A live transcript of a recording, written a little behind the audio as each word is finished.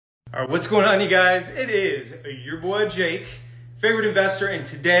All right, what's going on, you guys? It is your boy Jake, favorite investor, and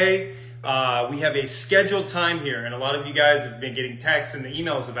today we have a scheduled time here, and a lot of you guys have been getting texts and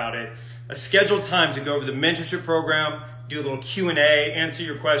emails about it. A scheduled time to go over the mentorship program, do a little Q&A, answer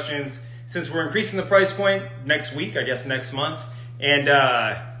your questions. Since we're increasing the price point next week, I guess next month, and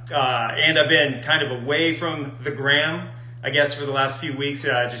I've been kind of away from the gram, I guess, for the last few weeks,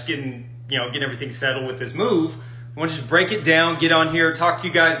 just getting everything settled with this move. I want to just break it down, get on here, talk to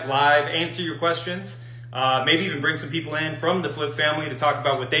you guys live, answer your questions, maybe even bring some people in from the Flip family to talk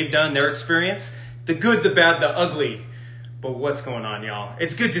about what they've done, their experience, the good, the bad, the ugly. But what's going on, y'all?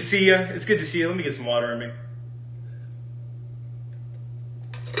 It's good to see you. It's good to see you. Let me get some water in me.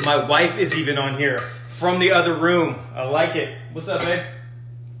 My wife is even on here from the other room. I like it. What's up, babe?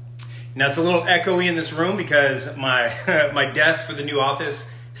 Now, it's a little echoey in this room because my my desk for the new office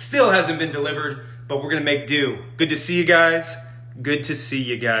still hasn't been delivered, but we're going to make do. Good to see you guys. Good to see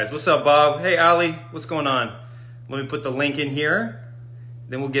you guys. What's up, Bob? Hey, Ali. What's going on? Let me put the link in here.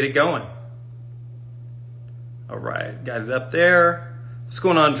 Then we'll get it going. All right. Got it up there. What's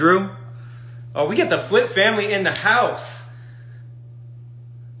going on, Drew? Oh, we got the Flip family in the house.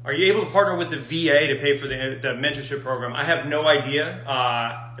 Are you able to partner with the VA to pay for the mentorship program? I have no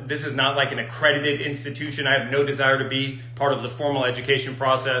idea. This is not like an accredited institution. I have no desire to be part of the formal education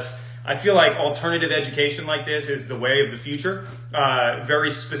process. I feel like alternative education like this is the way of the future.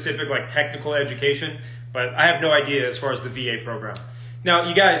 Very specific, like technical education, but I have no idea as far as the VA program. Now,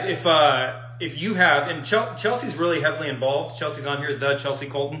 you guys, if you have, and Chelsea's really heavily involved. Chelsea's on here, the Chelsea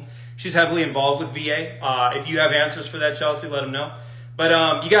Colton. She's heavily involved with VA. If you have answers for that, Chelsea, let them know.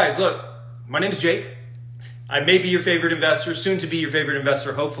 But you guys, look, my name is Jake. I may be your favorite investor, soon to be your favorite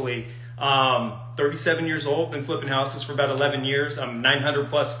investor, hopefully. 37 years old, been flipping houses for about 11 years. I'm 900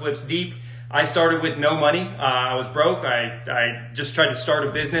 plus flips deep. I started with no money. I was broke. I just tried to start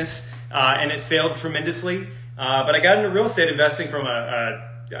a business and it failed tremendously. But I got into real estate investing from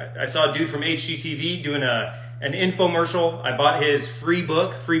I saw a dude from HGTV doing an infomercial. I bought his free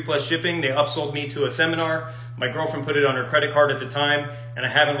book, free plus shipping. They upsold me to a seminar. My girlfriend put it on her credit card at the time, and I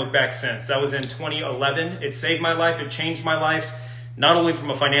haven't looked back since. That was in 2011. It saved my life. It changed my life, not only from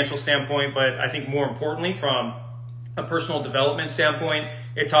a financial standpoint, but I think more importantly from a personal development standpoint.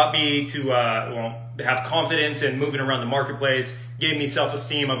 It taught me to have confidence in moving around the marketplace, gave me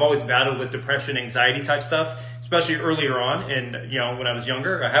self-esteem. I've always battled with depression, anxiety type stuff, especially earlier on. And when I was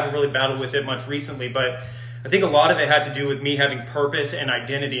younger, I haven't really battled with it much recently, but I think a lot of it had to do with me having purpose and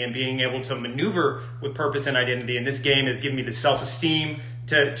identity and being able to maneuver with purpose and identity. And this game has given me the self-esteem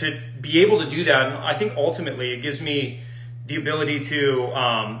to be able to do that. And I think ultimately it gives me the ability to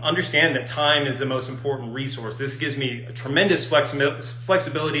understand that time is the most important resource. This gives me a tremendous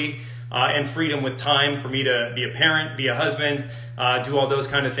flexibility and freedom with time for me to be a parent, be a husband, do all those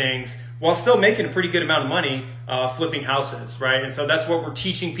kind of things, while still making a pretty good amount of money flipping houses, right? And so that's what we're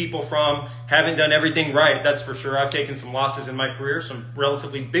teaching people from. Haven't done everything right, that's for sure. I've taken some losses in my career, some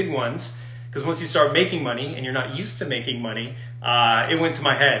relatively big ones, because once you start making money and you're not used to making money, it went to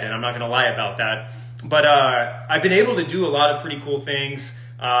my head, and I'm not gonna lie about that. But I've been able to do a lot of pretty cool things,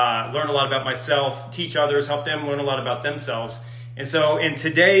 learn a lot about myself, teach others, help them learn a lot about themselves. And so in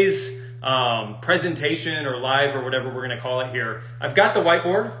today's presentation or live or whatever we're gonna call it here, I've got the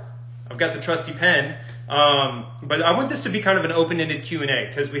whiteboard, I've got the trusty pen, but I want this to be kind of an open-ended Q&A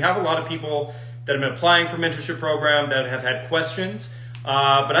because we have a lot of people that have been applying for mentorship program that have had questions,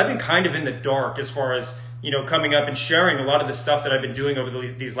 but I've been kind of in the dark as far as coming up and sharing a lot of the stuff that I've been doing over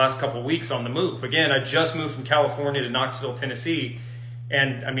these last couple of weeks on the move. Again, I just moved from California to Knoxville, Tennessee,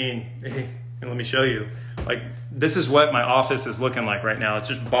 and I mean, and let me show you, like this is what my office is looking like right now. It's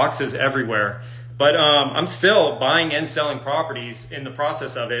just boxes everywhere, but I'm still buying and selling properties in the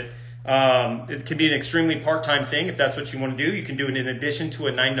process of it. It can be an extremely part-time thing. If that's what you want to do, you can do it in addition to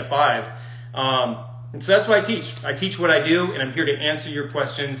a 9 to 5. And so that's what I teach. I teach what I do, and I'm here to answer your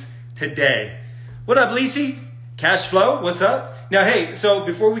questions today. What up, Lacey? Cash flow, what's up? Now, hey, so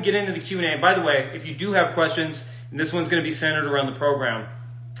before we get into the Q&A, and by the way, if you do have questions, and this one's going to be centered around the program,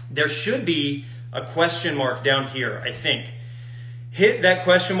 there should be a question mark down here, I think. Hit that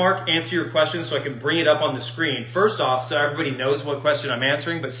question mark, answer your question so I can bring it up on the screen. First off, so everybody knows what question I'm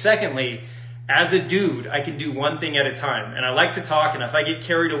answering. But secondly, as a dude, I can do one thing at a time. And I like to talk, and if I get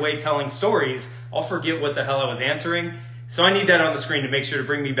carried away telling stories, I'll forget what the hell I was answering. So I need that on the screen to make sure to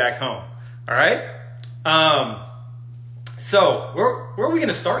bring me back home. All right? So where are we going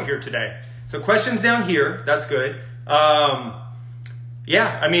to start here today? So questions down here. That's good.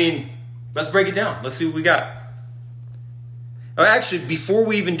 Yeah, I mean, let's break it down. Let's see what we got. Oh, actually, before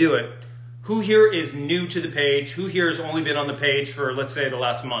we even do it, Who here is new to the page? Who here has only been on the page for, let's say, the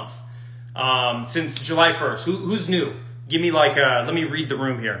last month? Since July 1st. Who's new? Give me like, let me read the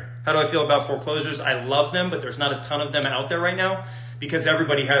room here. How do I feel about foreclosures? I love them, but there's not a ton of them out there right now because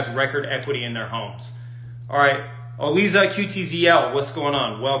everybody has record equity in their homes. All right. Oliza QTZL, what's going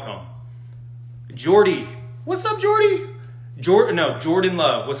on? Welcome. Jordy. What's up, Jordy? Jordan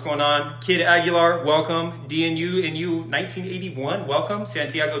Love, what's going on? Kid Aguilar, welcome. DNU and you 1981, welcome.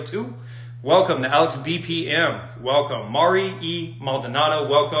 Santiago 2, welcome. The Alex BPM, welcome. Mari E. Maldonado,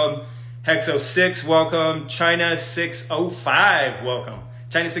 welcome. Hexo 6, welcome. China 605, welcome.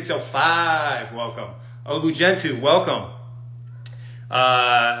 China 605, welcome. Olugentu, welcome.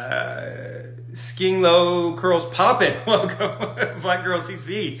 Skinglow Curls Poppin', welcome. Black Girl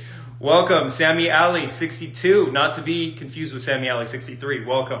CC, welcome. Sammy Alley 62, not to be confused with Sammy Alley 63,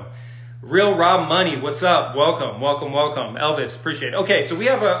 welcome. Real Rob Money, what's up? Welcome, welcome, welcome. Elvis, appreciate it. Okay, so we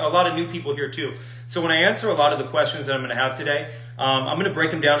have a lot of new people here too. So when I answer a lot of the questions that I'm going to have today, I'm going to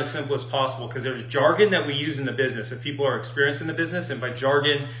break them down as simple as possible because there's jargon that we use in the business if people are experienced in the business. And by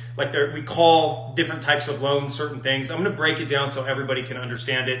jargon, like we call different types of loans certain things. I'm going to break it down so everybody can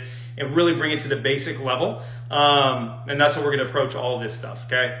understand it and really bring it to the basic level. And that's how we're going to approach all of this stuff,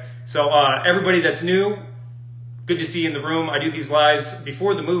 okay? So everybody that's new, good to see you in the room. I do these lives.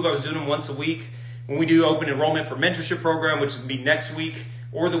 Before the move, I was doing them once a week. When we do open enrollment for mentorship program, which is going to be next week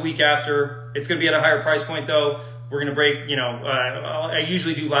or the week after, it's going to be at a higher price point though. We're going to break, I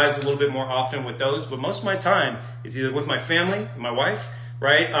usually do lives a little bit more often with those, but most of my time is either with my family, my wife,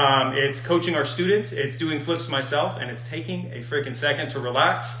 right? It's coaching our students, it's doing flips myself, and it's taking a freaking second to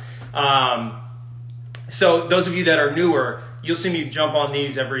relax. So those of you that are newer, you'll see me jump on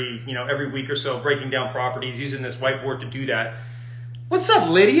these every week or so, breaking down properties, using this whiteboard to do that. What's up,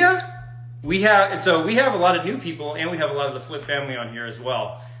 Lydia? We have a lot of new people, and we have a lot of the Flip family on here as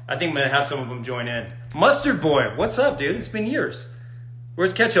well. I think I'm going to have some of them join in. Mustard Boy, what's up, dude? It's been years.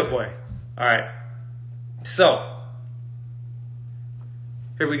 Where's Ketchup Boy? All right. So,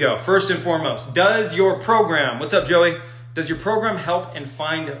 here we go. First and foremost, does your program, what's up, Joey? Does your program help and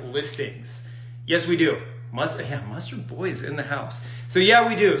find listings? Yes, we do. Mustard Boy is in the house. So yeah,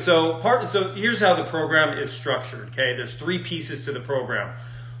 we do. So here's how the program is structured, okay? There's 3 pieces to the program.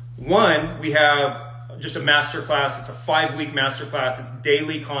 One, we have just a master class. It's a 5-week master class. It's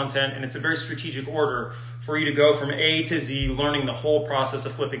daily content, and it's a very strategic order for you to go from A to Z, learning the whole process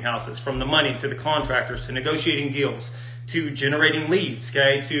of flipping houses, from the money to the contractors to negotiating deals to generating leads,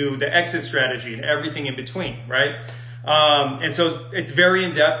 okay, to the exit strategy and everything in between, right? And so it's very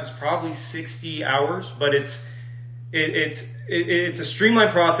in depth. It's probably 60 hours, but it's a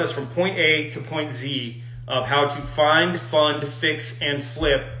streamlined process from point A to point Z of how to find, fund, fix, and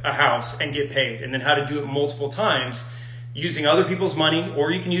flip a house and get paid, and then how to do it multiple times using other people's money,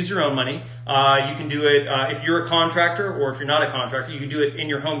 or you can use your own money. You can do it if you're a contractor, or if you're not a contractor, you can do it in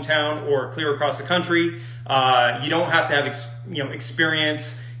your hometown or clear across the country. You don't have to have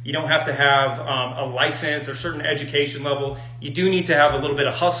experience. You don't have to have a license or certain education level. You do need to have a little bit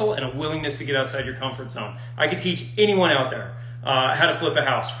of hustle and a willingness to get outside your comfort zone. I could teach anyone out there how to flip a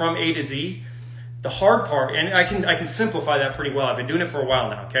house from A to Z. The hard part, and I can simplify that pretty well. I've been doing it for a while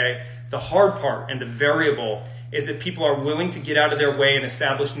now, okay? The hard part and the variable is that people are willing to get out of their way and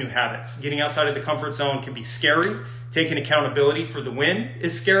establish new habits. Getting outside of the comfort zone can be scary. Taking accountability for the win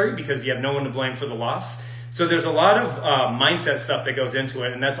is scary because you have no one to blame for the loss. So there's a lot of mindset stuff that goes into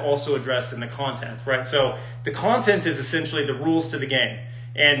it, and that's also addressed in the content, right? So the content is essentially the rules to the game.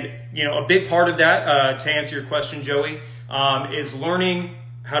 And, a big part of that, to answer your question, Joey, is learning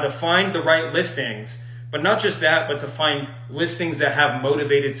how to find the right listings, but not just that, but to find listings that have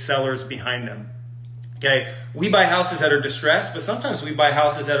motivated sellers behind them. Okay, we buy houses that are distressed, but sometimes we buy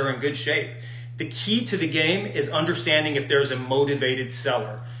houses that are in good shape. The key to the game is understanding if there's a motivated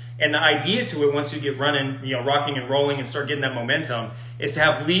seller. And the idea to it, once you get running, rocking and rolling and start getting that momentum, is to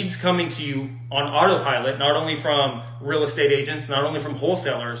have leads coming to you on autopilot, not only from real estate agents, not only from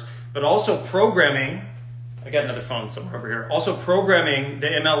wholesalers, but also programming. I got another phone somewhere over here. Also programming the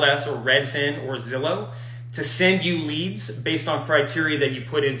MLS or Redfin or Zillow to send you leads based on criteria that you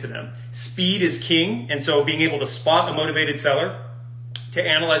put into them. Speed is king, and so being able to spot a motivated seller, to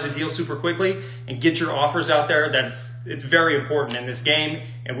analyze a deal super quickly and get your offers out there, it's very important in this game,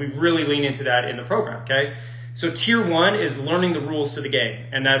 and we really lean into that in the program, okay? So tier 1 is learning the rules to the game,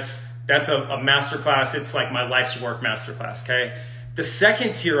 and that's a masterclass. It's like my life's work masterclass, okay? The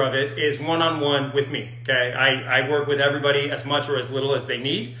second tier of it is one-on-one with me, okay? I work with everybody as much or as little as they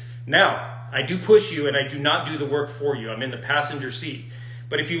need. Now, I do push you and I do not do the work for you. I'm in the passenger seat.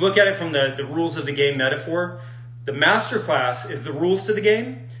 But if you look at it from the rules of the game metaphor, the masterclass is the rules to the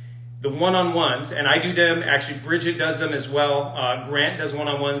game. the one-on-ones, and I do them, actually Bridget does them as well, Grant does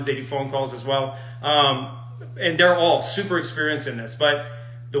one-on-ones, they do phone calls as well, and they're all super experienced in this, but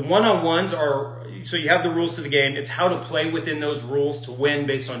the one-on-ones are, so you have the rules to the game, it's how to play within those rules to win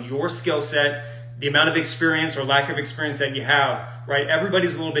based on your skill set, the amount of experience or lack of experience that you have, right?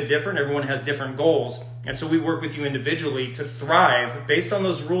 Everybody's a little bit different, everyone has different goals, and so we work with you individually to thrive based on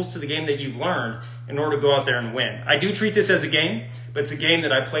those rules to the game that you've learned in order to go out there and win. I do treat this as a game, but it's a game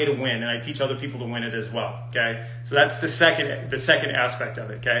that I play to win, and I teach other people to win it as well, okay? So that's the second aspect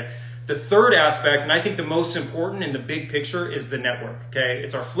of it, okay? The third aspect, and I think the most important in the big picture, is the network, okay?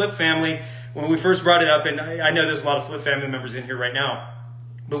 It's our Flip family. When we first brought it up, and I know there's a lot of Flip family members in here right now,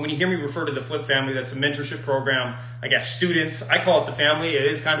 but when you hear me refer to the Flip family, that's a mentorship program. I guess students, I call it the family. It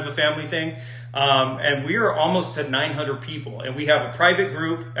is kind of a family thing. And we are almost at 900 people. And we have a private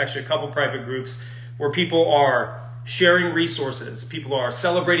group, actually a couple private groups, where people are sharing resources. People are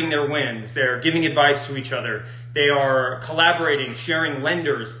celebrating their wins. They're giving advice to each other. They are collaborating, sharing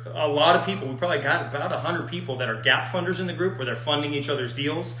lenders. A lot of people, we probably got about 100 people that are gap funders in the group where they're funding each other's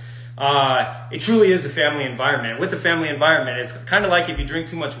deals. It truly is a family environment. With a family environment, it's kind of like if you drink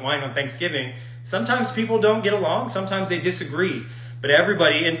too much wine on Thanksgiving. Sometimes people don't get along. Sometimes they disagree. But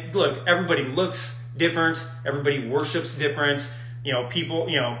everybody, and look, everybody looks different. Everybody worships different.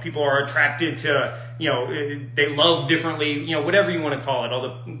 People are attracted to, they love differently, whatever you want to call it, all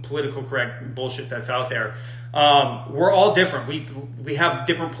the political correct bullshit that's out there. We're all different. We have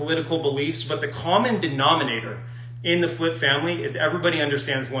different political beliefs, but the common denominator in the Flip family is everybody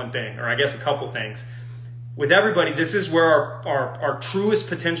understands one thing, or I guess a couple things. With everybody, this is where our truest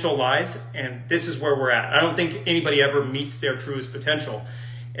potential lies, and this is where we're at. I don't think anybody ever meets their truest potential.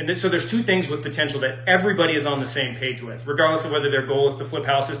 And so there's two things with potential that everybody is on the same page with, regardless of whether their goal is to flip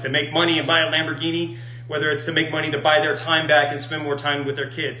houses, to make money and buy a Lamborghini, whether it's to make money to buy their time back and spend more time with their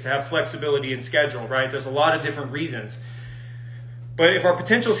kids, to have flexibility in schedule, right? There's a lot of different reasons. But if our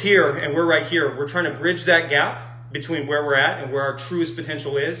potential's here and we're right here, we're trying to bridge that gap between where we're at and where our truest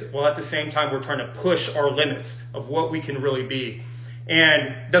potential is, while at the same time we're trying to push our limits of what we can really be.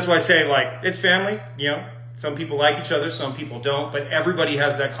 And that's why I say, it's family, Some people like each other, some people don't, but everybody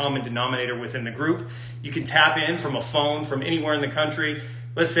has that common denominator within the group. You can tap in from a phone from anywhere in the country.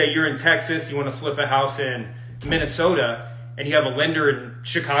 Let's say you're in Texas, you want to flip a house in Minnesota, and you have a lender in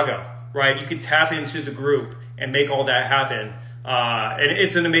Chicago, right? You can tap into the group and make all that happen. And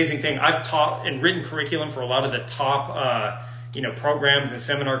it's an amazing thing. I've taught and written curriculum for a lot of the top, programs and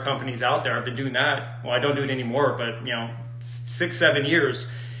seminar companies out there. I've been doing that. Well, I don't do it anymore, but 6-7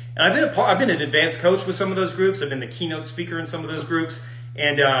 years. And I've been an advanced coach with some of those groups. I've been the keynote speaker in some of those groups.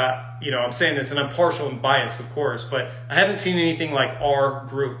 And, I'm saying this, and I'm partial and biased, of course, but I haven't seen anything like our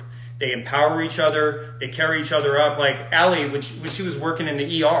group. They empower each other. They carry each other up. Like Allie, when she was working in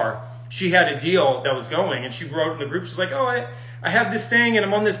the ER, she had a deal that was going, and she wrote in the group, she's like, I have this thing, and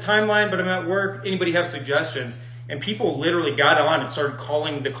I'm on this timeline, but I'm at work. Anybody have suggestions? And people literally got on and started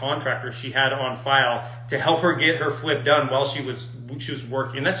calling the contractor she had on file to help her get her flip done while she was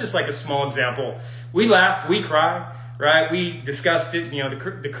working. And that's just like a small example. We laugh, we cry, right? We discussed it,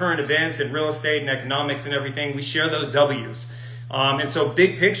 the current events and real estate and economics and everything. We share those W's. And so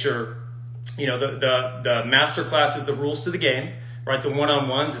big picture, the master class is the rules to the game, right? The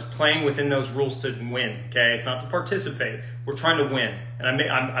one-on-ones is playing within those rules to win, okay? It's not to participate. We're trying to win. And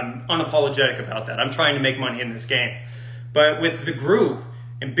I'm unapologetic about that. I'm trying to make money in this game. But with the group,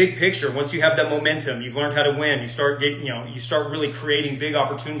 in big picture, once you have that momentum, you've learned how to win, you start really creating big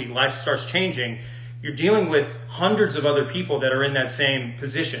opportunity, life starts changing, you're dealing with hundreds of other people that are in that same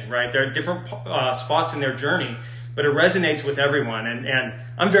position, right? They're at different spots in their journey, but it resonates with everyone. And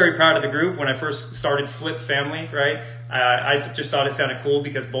I'm very proud of the group. When I first started Flip Family, right? I just thought it sounded cool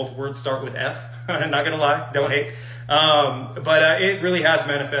because both words start with F. I'm not gonna lie, don't hate. But it really has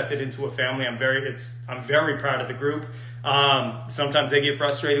manifested into a family. I'm very proud of the group. Sometimes they get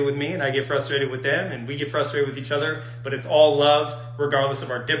frustrated with me and I get frustrated with them and we get frustrated with each other, but it's all love regardless of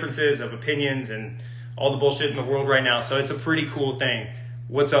our differences of opinions and all the bullshit in the world right now. So it's a pretty cool thing.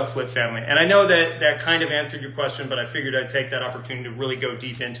 What's up, Flip Family? And I know that kind of answered your question, but I figured I'd take that opportunity to really go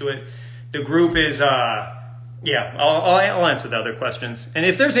deep into it. The group is, I'll answer the other questions. And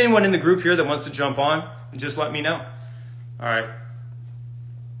if there's anyone in the group here that wants to jump on, just let me know. All right.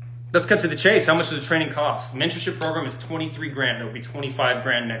 Let's cut to the chase. How much does the training cost? The mentorship program is 23 grand. It'll be 25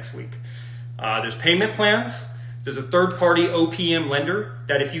 grand next week. There's payment plans. There's a third-party OPM lender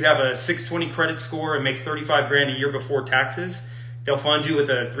that if you have a 620 credit score and make 35 grand a year before taxes, they'll fund you with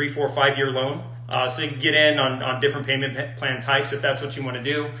a 3, 4, 5-year loan. So you can get in on different payment plan types if that's what you want to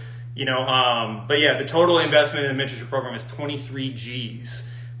do. But yeah, the total investment in the mentorship program is 23 G's,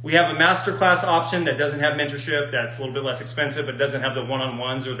 We have a masterclass option that doesn't have mentorship. That's a little bit less expensive, but doesn't have the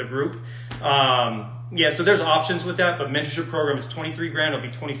one-on-ones or the group. Yeah, so there's options with that, but mentorship program is 23 grand. It'll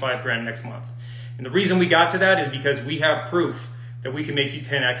be 25 grand next month. And the reason we got to that is because we have proof that we can make you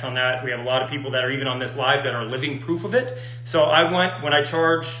 10x on that. We have a lot of people that are even on this live that are living proof of it. So when I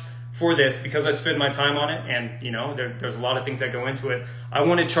charge for this, because I spend my time on it, and you know, there's a lot of things that go into it, I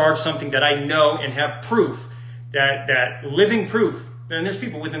want to charge something that I know and have proof, that living proof. And there's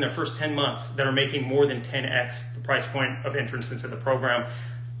people within their first 10 months that are making more than 10x the price point of entrance into the program.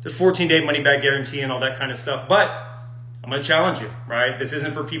 There's 14-day money-back guarantee and all that kind of stuff. But I'm going to challenge you, right? This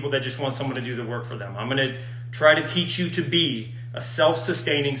isn't for people that just want someone to do the work for them. I'm going to try to teach you to be a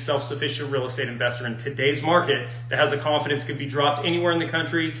self-sustaining, self-sufficient real estate investor in today's market that has the confidence could be dropped anywhere in the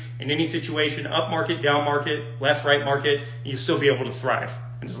country, in any situation, up market, down market, left, right market, and you'll still be able to thrive.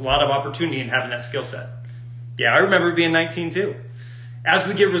 And there's a lot of opportunity in having that skill set. Yeah, I remember being 19 too. As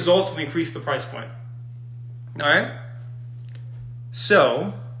we get results, we increase the price point. All right?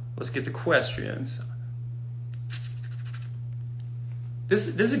 So, let's get the questions. This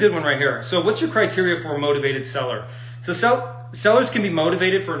is a good one right here. So what's your criteria for a motivated seller? So sellers can be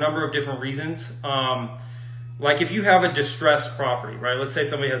motivated for a number of different reasons. Like if you have a distressed property, right? Let's say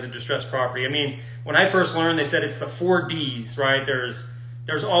somebody has a distressed property. I mean, when I first learned, they said it's the 4 Ds, right? There's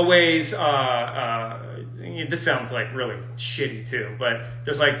always, this sounds like really shitty too, but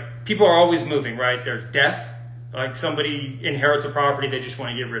there's like, people are always moving, right? There's death, like somebody inherits a property, they just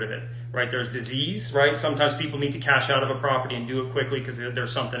want to get rid of it, right? There's disease, right? Sometimes people need to cash out of a property and do it quickly because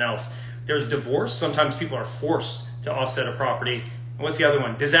there's something else. There's divorce. Sometimes people are forced to offset a property. And what's the other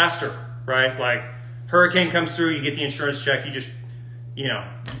one? Disaster, right? Like hurricane comes through, you get the insurance check, you just,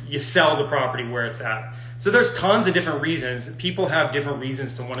 you sell the property where it's at. So there's tons of different reasons. People have different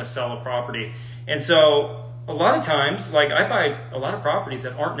reasons to want to sell a property. And so a lot of times, like I buy a lot of properties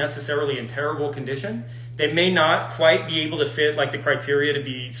that aren't necessarily in terrible condition. They may not quite be able to fit like the criteria to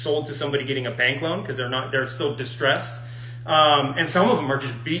be sold to somebody getting a bank loan because they're still distressed. And some of them are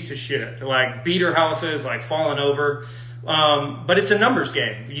just beat to shit, like beater houses, like falling over. But it's a numbers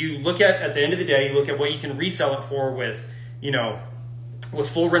game. You look at the end of the day, you look at what you can resell it for with, with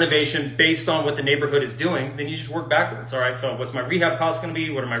full renovation based on what the neighborhood is doing, then you just work backwards. All right, so what's my rehab cost going to be?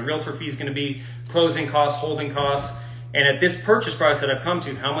 What are my realtor fees going to be? Closing costs, holding costs. And at this purchase price that I've come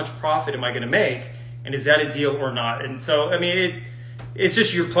to, how much profit am I going to make? And is that a deal or not? And so, I mean, it's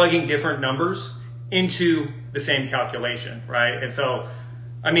just you're plugging different numbers into the same calculation, right? And so,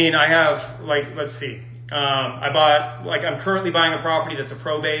 I mean, I have, like, let's see. I'm currently buying a property that's a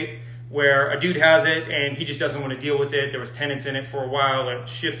probate, where a dude has it and he just doesn't want to deal with it. There was tenants in it for a while. It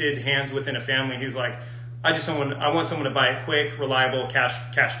shifted hands within a family. He's like, I want someone to buy it quick, reliable,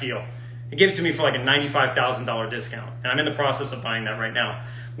 cash deal. He gave it to me for like a $95,000 discount. And I'm in the process of buying that right now.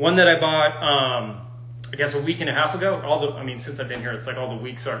 One that I bought, I guess a week and a half ago. Since I've been here, it's like all the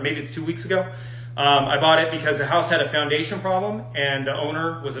weeks are, maybe it's 2 weeks ago. I bought it because the house had a foundation problem and the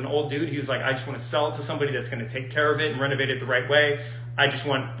owner was an old dude. He was like, I just want to sell it to somebody that's going to take care of it and renovate it the right way. I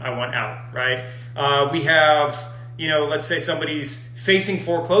want out, right? We have, let's say somebody's facing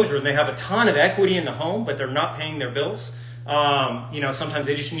foreclosure and they have a ton of equity in the home, but they're not paying their bills. Sometimes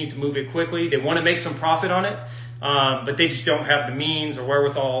they just need to move it quickly. They want to make some profit on it, but they just don't have the means or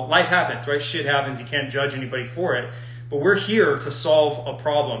wherewithal. Life happens, right? Shit happens. You can't judge anybody for it. But we're here to solve a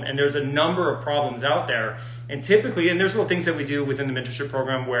problem. And there's a number of problems out there. And typically, and there's little things that we do within the mentorship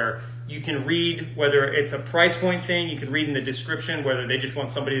program where you can read whether it's a price point thing, you can read in the description whether they just want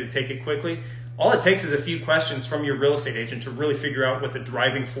somebody to take it quickly. All it takes is a few questions from your real estate agent to really figure out what the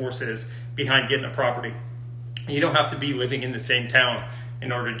driving force is behind getting a property. And you don't have to be living in the same town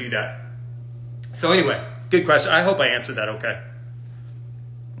in order to do that. So anyway, good question. I hope I answered that okay.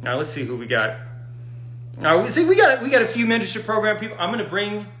 Now let's see who we got. Now, see, we got a few mentorship program people. I'm going to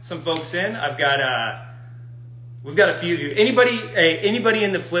bring some folks in. We've got a few of you. Anybody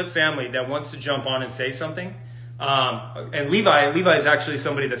in the Flip family that wants to jump on and say something? And Levi is actually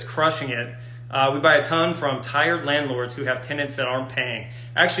somebody that's crushing it. We buy a ton from tired landlords who have tenants that aren't paying.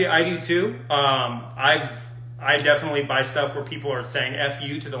 Actually, I do too. I definitely buy stuff where people are saying F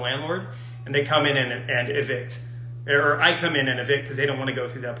you to the landlord and they come in and evict. Or I come in and evict because they don't want to go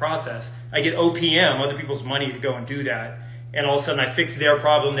through that process. I get OPM, other people's money, to go and do that. And all of a sudden I fix their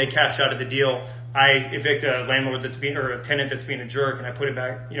problem, they cash out of the deal. I evict a landlord or a tenant that's being a jerk, and I put it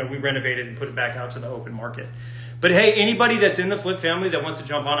back, we renovate it and put it back out to the open market. But hey, anybody that's in the Flip family that wants to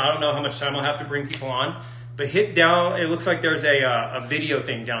jump on, I don't know how much time I'll have to bring people on, but hit down, it looks like there's a video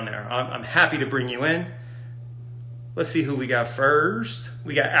thing down there. I'm happy to bring you in. Let's see who we got first.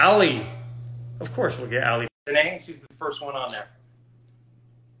 We got Allie. Of course we'll get Allie. The name, she's the first one on there.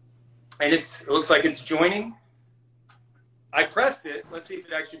 And it looks like it's joining. I pressed it. Let's see if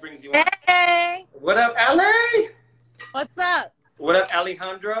it actually brings you on. Hey! What up, Ali? What's up? What up,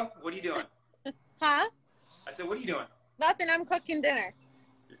 Alejandro? What are you doing? Huh? I said, what are you doing? Nothing. I'm cooking dinner.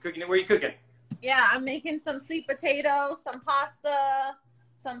 You're cooking it? Where are you cooking? Yeah, I'm making some sweet potatoes, some pasta,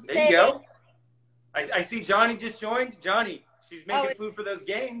 some steak. There you go. I see Johnny just joined. Johnny, she's making food for those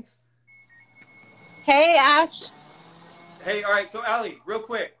games. Hey, Ash. Hey, all right. So, Ali, real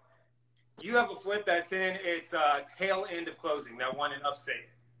quick. You have a flip that's in its tail end of closing, that one in upstate.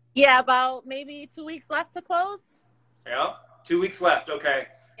 Yeah, about maybe 2 weeks left to close. Yeah, 2 weeks left. Okay.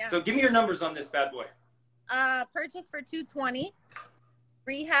 Yeah. So give me your numbers on this bad boy. Purchase for $220,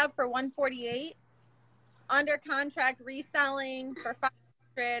 rehab for $148, under contract reselling for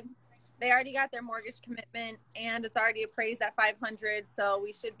 $500. They already got their mortgage commitment, and it's already appraised at $500, so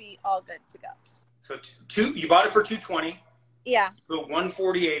we should be all good to go. So you bought it for $220. Yeah. Put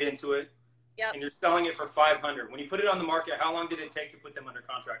 $148 into it. Yep. And you're selling it for $500. When you put it on the market, how long did it take to put them under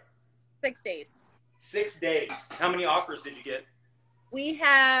contract? 6 days. 6 days. How many offers did you get? We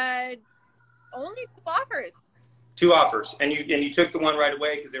had only 2 offers. 2 offers, and you took the one right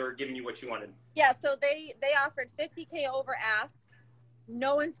away because they were giving you what you wanted. Yeah, so they offered $50K over ask,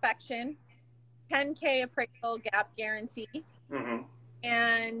 no inspection, $10K appraisal gap guarantee,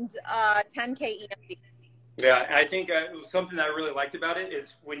 and $10K EMD. Yeah, I think something that I really liked about it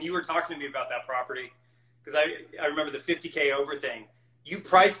is when you were talking to me about that property, because I remember the $50K over thing. You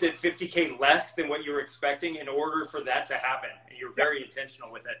priced it $50K less than what you were expecting in order for that to happen, and you're very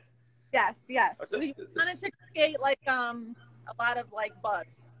intentional with it. Yes. We wanted to create like a lot of like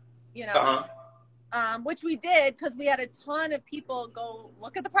buzz, you know, which we did because we had a ton of people go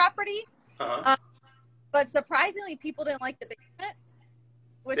look at the property. But surprisingly, people didn't like the basement.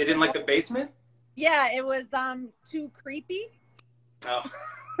 They didn't like the basement? Yeah, it was too creepy. Oh.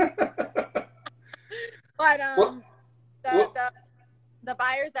 But the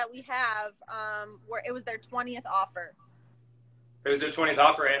buyers that we have it was their 20th offer. It was their 20th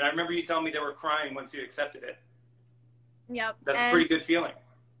offer, and I remember you telling me they were crying once you accepted it. Yep. That's a pretty good feeling.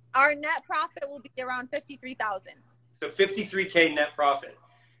 Our net profit will be around $53,000. So $53K net profit.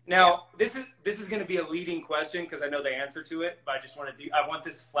 Now, this is going to be a leading question because I know the answer to it, but I want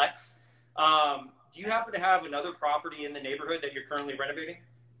this flex. Do you happen to have another property in the neighborhood that you're currently renovating?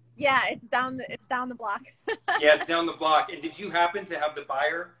 Yeah, it's down the block. Yeah, it's down the block. And did you happen to have the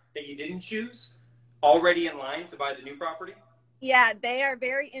buyer that you didn't choose already in line to buy the new property? Yeah, they are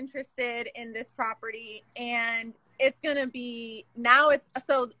very interested in this property, and it's going to be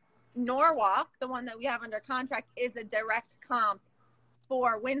Norwalk, the one that we have under contract, is a direct comp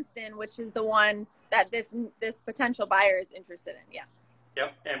for Winston, which is the one that this potential buyer is interested in. Yeah.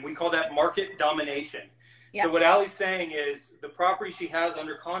 Yep, and we call that market domination. Yep. So what Allie's saying is the property she has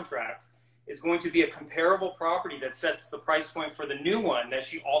under contract is going to be a comparable property that sets the price point for the new one that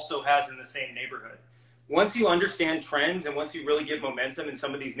she also has in the same neighborhood. Once you understand trends and once you really get momentum in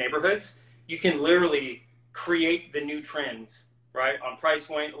some of these neighborhoods, you can literally create the new trends, right? On price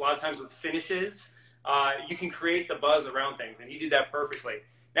point, a lot of times with finishes, you can create the buzz around things, and you did that perfectly.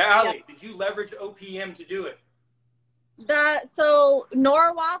 Now, Allie, did you leverage OPM to do it? So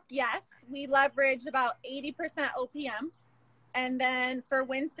Norwalk, yes, we leveraged about 80% OPM, and then for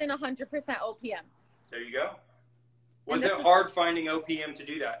Winston, 100% OPM. There you go. Was it hard finding OPM to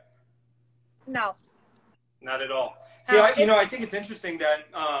do that? No, not at all. See, I think it's interesting that,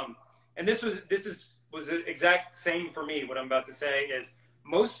 and this was the exact same for me. What I'm about to say is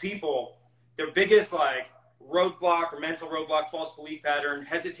most people, their biggest like roadblock or mental roadblock, false belief pattern,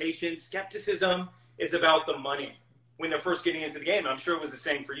 hesitation, skepticism is about the money. When they're first getting into the game, I'm sure it was the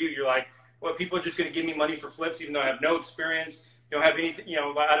same for you. You're like, well, people are just going to give me money for flips, even though I have no experience, don't have anything,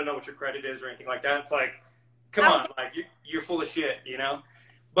 I don't know what your credit is or anything like that. It's like, come on, like you're full of shit,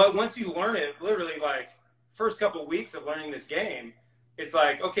 But once you learn it, literally like first couple of weeks of learning this game, it's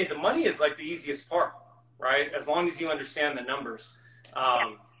like, okay, the money is like the easiest part, right? As long as you understand the numbers.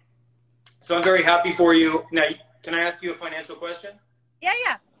 So I'm very happy for you. Now, can I ask you a financial question?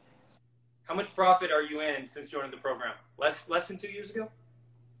 Yeah. How much profit are you in since joining the program? Less than 2 years ago?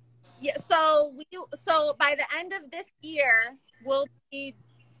 Yeah. So by the end of this year, we'll be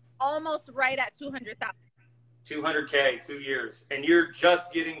almost right at 200,000. 200K, 2 years, and you're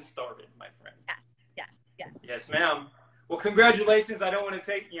just getting started, my friend. Yes, ma'am. Well, congratulations. I don't want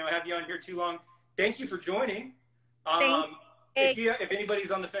to have you on here too long. Thank you for joining. If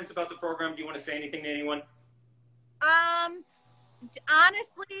anybody's on the fence about the program, do you want to say anything to anyone? Honestly,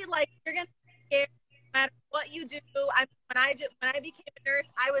 like you're gonna be scared no matter what you do. When I became a nurse,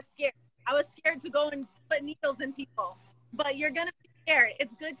 I was scared. I was scared to go and put needles in people. But you're gonna be scared.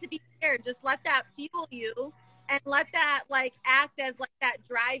 It's good to be scared. Just let that fuel you and let that like act as like that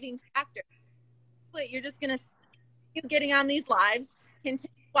driving factor. You're just going to keep getting on these lives, continue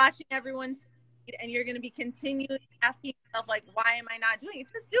watching everyone succeed, and you're going to be continually asking yourself, like, why am I not doing it?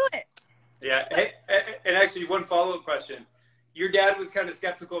 Just do it. Yeah. Hey, and actually, one follow-up question. Your dad was kind of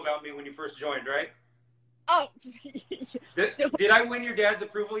skeptical about me when you first joined, right? Oh. Did I win your dad's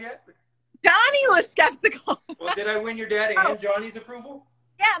approval yet? Johnny was skeptical. Well, did I win your dad and Johnny's approval?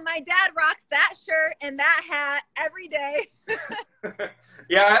 Yeah, my dad rocks that shirt and that hat every day.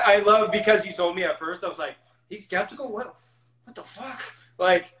 Yeah, I love, because you told me at first, I was like, he's skeptical? What the fuck?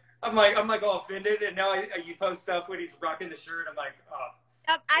 Like, I'm like all offended, and now you post stuff when he's rocking the shirt. I'm like, oh.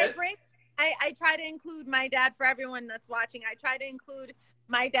 Yep, I try to include my dad for everyone that's watching. I try to include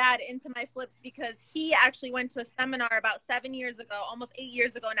my dad into my flips because he actually went to a seminar about 7 years ago, almost 8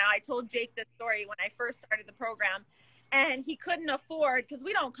 years ago now. I told Jake this story when I first started the program, and he couldn't afford, because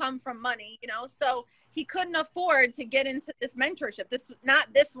we don't come from money, you know, so he couldn't afford to get into this mentorship.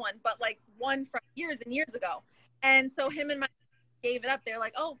 Not this one, but like one from years and years ago. And so him and my gave it up. They're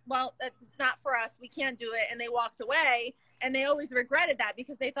like, oh, well, that's not for us. We can't do it. And they walked away. And they always regretted that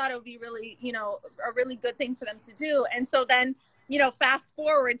because they thought it would be really, you know, a really good thing for them to do. And so then, you know, fast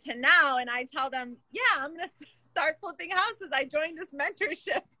forward to now, and I tell them, yeah, I'm going to start flipping houses. I joined this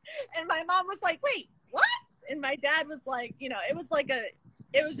mentorship. And my mom was like, wait, what? And my dad was like, you know,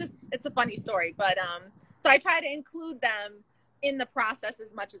 it's a funny story. But so I try to include them in the process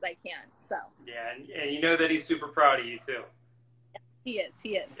as much as I can. So yeah, and you know that he's super proud of you too. Yeah,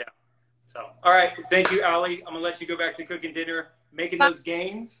 he is. Yeah. So, all right. Thank you, Allie. I'm going to let you go back to cooking dinner, making those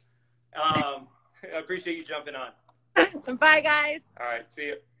gains. I appreciate you jumping on. Bye, guys. All right. See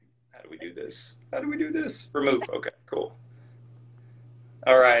you. How do we do this? Remove. Okay, cool.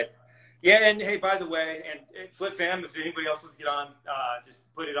 All right. Yeah, and hey, by the way, and Flip Fam, if anybody else wants to get on, just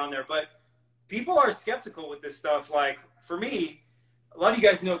put it on there. But people are skeptical with this stuff. Like, for me, a lot of you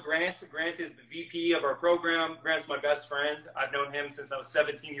guys know Grant. Grant is the VP of our program. Grant's my best friend. I've known him since I was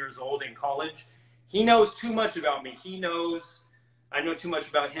 17 years old in college. He knows too much about me. He knows I know too much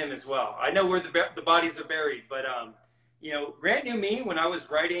about him as well. I know where the bodies are buried. But, you know, Grant knew me when I was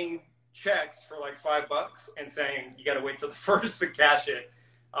writing checks for like $5 and saying, you got to wait till the first to cash it.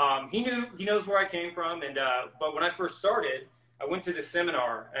 He knows where I came from. And but when I first started, I went to this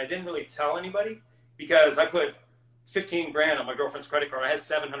seminar, and I didn't really tell anybody because I put 15 grand on my girlfriend's credit card. I had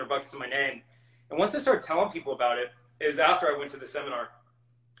 $700 to my name. And once I started telling people about it, is after I went to the seminar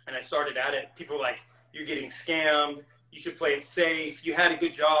and I started at it, people were like, you're getting scammed. You should play it safe. You had a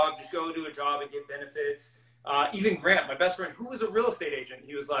good job. Just go do a job and get benefits. Even Grant, my best friend, who was a real estate agent,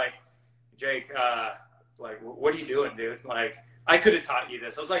 he was like, Jake, like, what are you doing, dude? Like, I could have taught you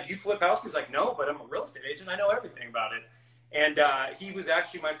this. I was like, you flip houses? He's like, no, but I'm a real estate agent. I know everything about it. And he was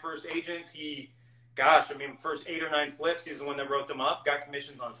actually my first agent. First 8 or 9 flips, he was the one that wrote them up, got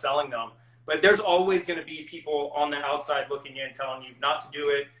commissions on selling them. But there's always going to be people on the outside looking in, telling you not to do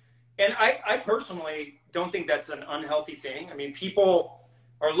it. And I personally don't think that's an unhealthy thing. I mean, people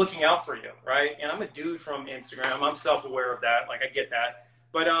are looking out for you, right? And I'm a dude from Instagram. I'm self-aware of that. Like, I get that.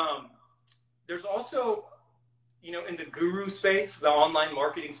 But there's also, you know, in the guru space, the online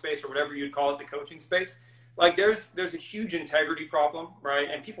marketing space, or whatever you'd call it, the coaching space, like there's a huge integrity problem, right?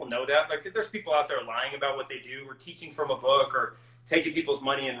 And people know that. Like, there's people out there lying about what they do, or teaching from a book, or taking people's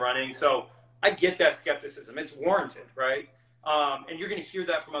money and running. So I get that skepticism. It's warranted, right? And you're going to hear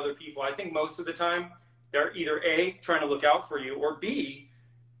that from other people. I think most of the time they're either A, trying to look out for you, or B,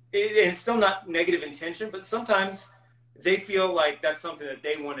 and it's still not negative intention, but sometimes they feel like that's something that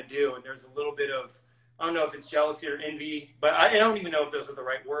they want to do. And there's a little bit of, I don't know if it's jealousy or envy, but I don't even know if those are the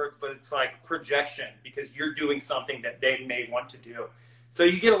right words, but it's like projection, because you're doing something that they may want to do. So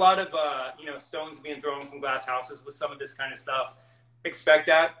you get a lot of, stones being thrown from glass houses with some of this kind of stuff. Expect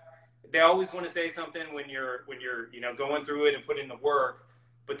that. They always want to say something when you're going through it and putting in the work.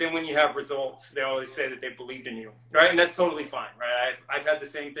 But then when you have results, they always say that they believed in you, right? And that's totally fine, right? I've had the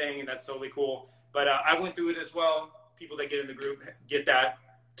same thing, and that's totally cool. But I went through it as well. People that get in the group get that.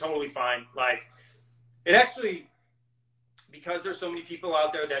 Totally fine. Like, it actually, because there's so many people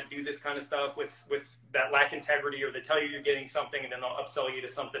out there that do this kind of stuff with that lack integrity, or they tell you you're getting something and then they'll upsell you to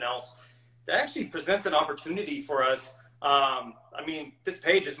something else, that actually presents an opportunity for us. This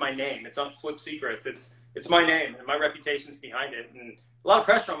page is my name. It's on Flip Secrets. It's my name, and my reputation's behind it, and a lot of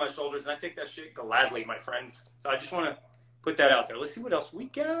pressure on my shoulders, and I take that shit gladly, my friends. So I just want to put that out there. Let's see what else we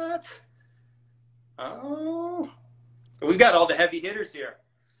got. Oh, we've got all the heavy hitters here.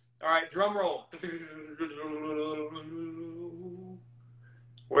 All right, drum roll.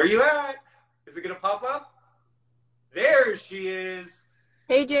 Where you at? Is it going to pop up? There she is.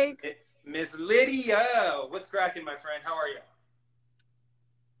 Hey, Jake. Miss Lydia. What's cracking, my friend? How are you?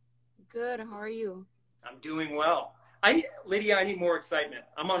 Good. How are you? I'm doing well. Lydia, I need more excitement.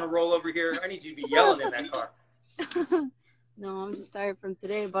 I'm on a roll over here. I need you to be yelling in that car. No, I'm just tired from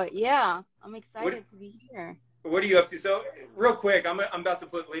today, but yeah, I'm excited to be here. What are you up to? So, real quick, I'm about to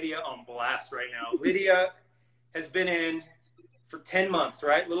put Lydia on blast right now. Lydia has been in for 10 months,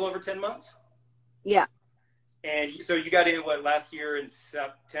 right? A little over 10 months? Yeah. And so you got in, what, last year in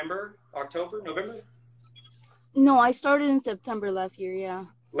September, October, November? No, I started in September last year, yeah.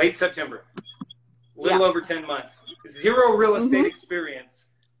 Late September. Little over 10 months. Zero real estate experience.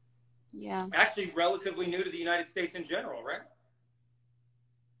 Yeah. Actually, relatively new to the United States in general, right?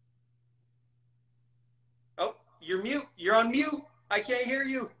 Oh, you're mute. You're on mute. I can't hear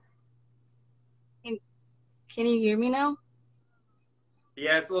you. Can you hear me now?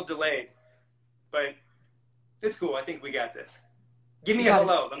 Yeah, it's a little delayed, but it's cool. I think we got this. Give me a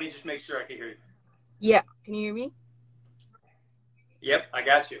hello. Let me just make sure I can hear you. Yeah. Can you hear me? Yep, I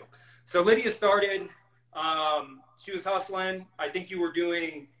got you. So Lydia started, she was hustling. I think you're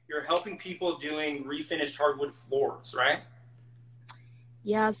helping people doing refinished hardwood floors, right?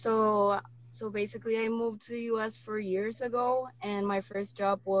 Yeah, so basically I moved to US 4 years ago, and my first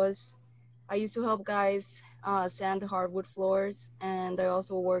job was I used to help guys sand hardwood floors, and I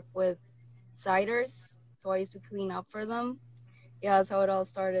also work with ciders, so I used to clean up for them. Yeah, that's how it all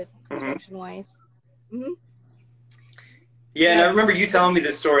started, construction-wise. Mm-hmm. Yeah, and I remember you telling me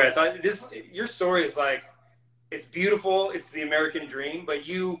this story. I thought your story is like, it's beautiful. It's the American dream. But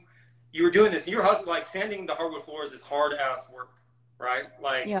you were doing this. Your husband, like sanding the hardwood floors, is hard ass work, right?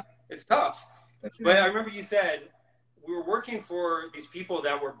 Like, it's tough. But I remember you said we were working for these people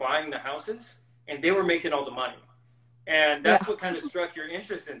that were buying the houses, and they were making all the money, and that's what kind of struck your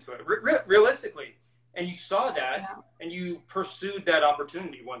interest into it, realistically. And you saw that, and you pursued that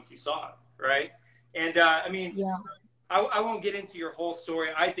opportunity once you saw it, right? And I mean. Yeah. I won't get into your whole story.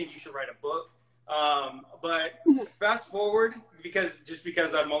 I think you should write a book. But fast forward, because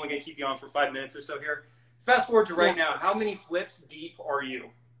I'm only going to keep you on for 5 minutes or so here. Fast forward to right now. How many flips deep are you?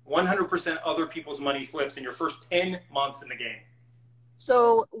 100% other people's money flips in your first 10 months in the game.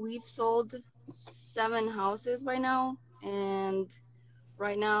 So we've sold 7 houses by now. And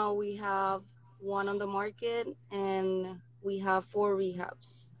right now we have 1 on the market, and we have 4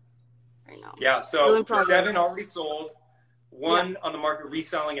 rehabs right now. Yeah, so 7 already sold. 1 on the market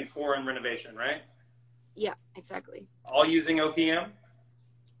reselling, and 4 in renovation, right? Yeah, exactly. All using OPM?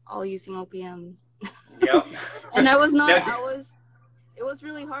 All using OPM. Yep. And I was not, it was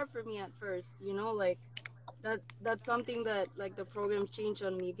really hard for me at first, you know, like that's something that like the program changed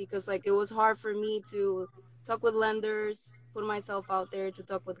on me, because like it was hard for me to talk with lenders, put myself out there to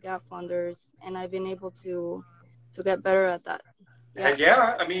talk with gap funders, and I've been able to get better at that.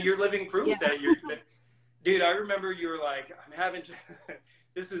 Yeah. I mean, you're living proof that you're... Dude, I remember you were like, I'm having,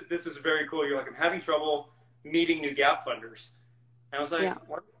 this is very cool. You're like, I'm having trouble meeting new gap funders. And I was like,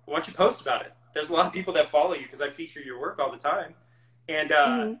 why don't you post about it? There's a lot of people that follow you because I feature your work all the time. And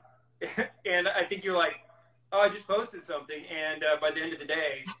and I think you're like, oh, I just posted something. And by the end of the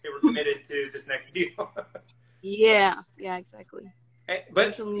day, they were committed to this next deal. Yeah, exactly.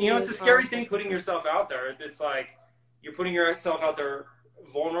 But, you know, it's a scary thing putting yourself out there. It's like you're putting yourself out there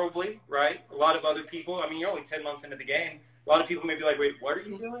vulnerably, right? A lot of other people, I mean, you're only 10 months into the game. A lot of people may be like, wait, what are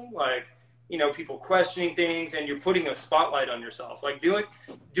you doing? Like, you know, people questioning things, and you're putting a spotlight on yourself. Like doing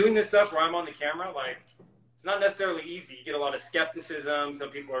this stuff where I'm on the camera, like, it's not necessarily easy. You get a lot of skepticism. Some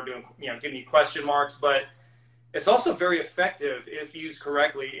people are doing, you know, giving you question marks, but it's also very effective if used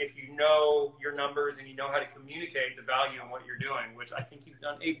correctly, if you know your numbers and you know how to communicate the value in what you're doing, which I think you've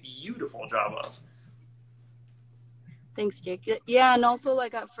done a beautiful job of. Thanks, Jake. Yeah, and also,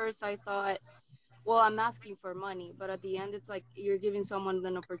 like, at first I thought, well, I'm asking for money, but at the end it's like you're giving someone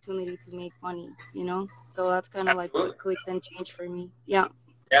an opportunity to make money, you know? So that's kind of like what clicked and changed for me. Yeah,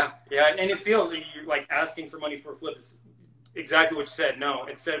 and it feels you're like asking for money for a flip is exactly what you said. No,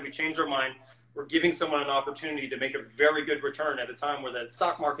 instead we changed our mind. We're giving someone an opportunity to make a very good return at a time where the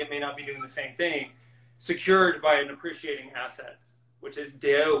stock market may not be doing the same thing, secured by an appreciating asset, which is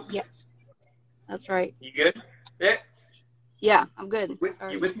dope. Yes, that's right. You good? Yeah, I'm good.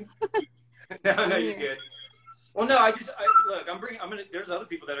 You with me? No, you're good. Well, no, look, there's other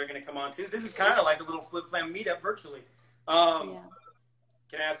people that are gonna come on too. This is kind of like a little Flip Fam meetup virtually.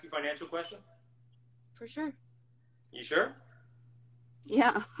 Can I ask you a financial question? For sure. You sure?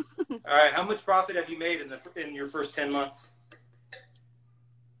 Yeah. All right. How much profit have you made in your first 10 months?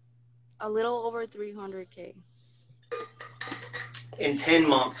 A little over 300K. In 10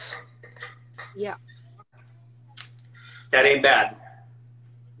 months. Yeah. That ain't bad.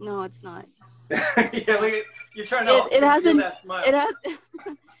 No, it's not. Yeah, look at, you're trying to It feel hasn't that smile. it has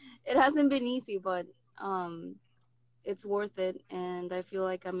it hasn't been easy, but it's worth it, and I feel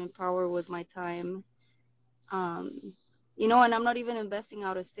like I'm empowered with my time. Um, and I'm not even investing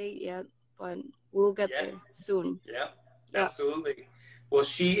out of state yet, but we'll get Yeah, there soon. yeah, Yeah. absolutely. Well,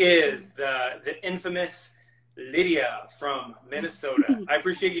 she is the infamous Lydia from Minnesota. I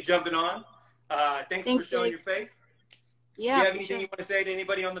appreciate you jumping on. Thanks for Thanks, showing Jake. your face. Do Yeah, you have for anything sure. you want to say to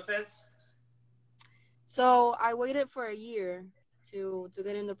anybody on the fence? So I waited for a year to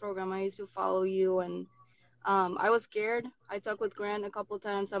get in the program. I used to follow you, and I was scared. I talked with Grant a couple of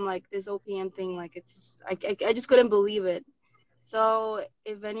times. I'm like, this OPM thing, like it's just, I just couldn't believe it. So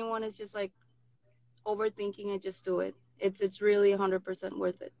if anyone is just like overthinking it, just do it. It's really 100%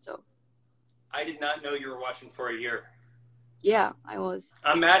 worth it. So I did not know you were watching for a year. yeah, I was.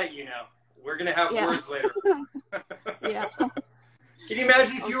 I'm mad at you now. We're going to have Yeah. words later. Yeah. Can you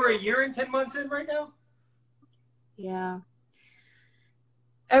imagine if you were a year and 10 months in right now? Yeah.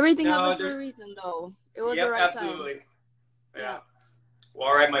 Everything No, happens for a reason, though. It was the Yep, right absolutely. time. Yeah. Well,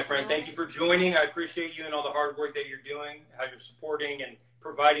 all right, my friend. Well, Thank you for joining. I appreciate you and all the hard work that you're doing, how you're supporting and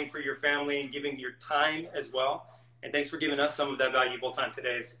providing for your family and giving your time as well. And thanks for giving us some of that valuable time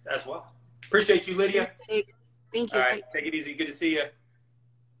today as well. Appreciate you, Lydia. thank you. All right. Take it easy. Good to see you.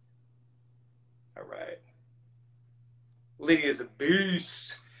 All right. Lydia is a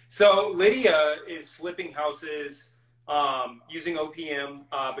beast. So Lydia is flipping houses using OPM,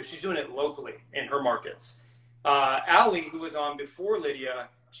 but she's doing it locally in her markets. Allie, who was on before Lydia,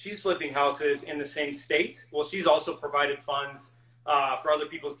 she's flipping houses in the same state. Well, she's also provided funds for other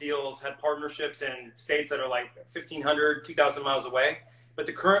people's deals, had partnerships in states that are like 1,500, 2,000 miles away. But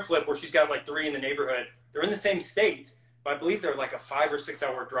the current flip, where she's got like 3 in the neighborhood, they're in the same state, but I believe they're like a 5 or 6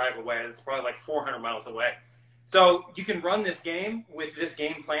 hour drive away. It's probably like 400 miles away. So you can run this game with this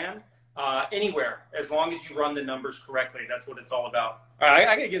game plan anywhere, as long as you run the numbers correctly. That's what it's all about. All right,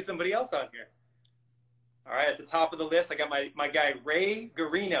 I got to get somebody else on here. All right, at the top of the list, I got my guy, Ray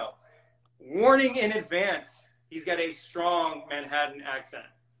Garino. Warning in advance, he's got a strong Manhattan accent.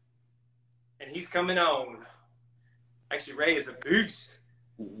 And he's coming on. Actually, Ray is a beast.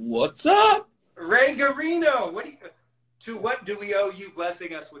 What's up? Ray Garino, what do we owe you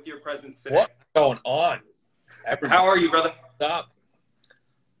blessing us with your presence today? What's going on? How are you, brother? What's up?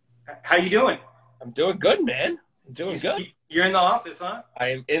 How you doing? I'm doing good, man. I'm doing good. You're in the office, huh? I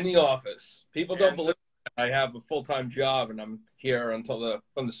am in the office. People don't believe I have a full-time job, and I'm here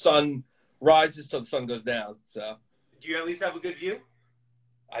from the sun rises till the sun goes down. So, do you at least have a good view?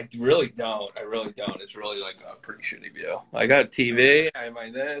 I really don't. It's really like a pretty shitty view. I got a TV. I have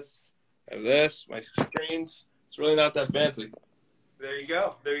my screens. It's really not that fancy. There you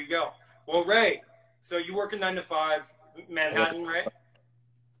go. Well, Ray, so you work in 9 to 5, Manhattan, right?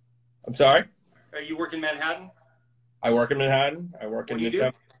 I'm sorry? You work in Manhattan? I work in Manhattan. I work in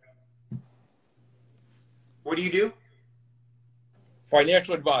Midtown. What do you do?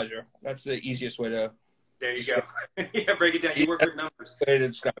 Financial advisor. That's the easiest way to. There you go. Yeah, break it down. You work with numbers.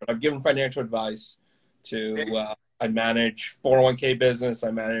 I've given financial advice to. I manage 401k business. I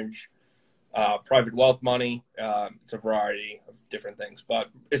manage private wealth money. It's a variety of different things, but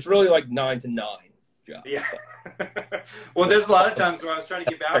it's really like 9 to 9 job. Yeah. Well, there's a lot of times where I was trying to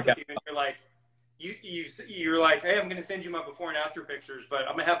get back with you, and you're like, you're like, hey, I'm going to send you my before and after pictures, but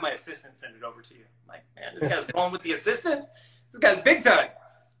I'm going to have my assistant send it over to you. I'm like, man, this guy's rolling with the assistant. This guy's big time.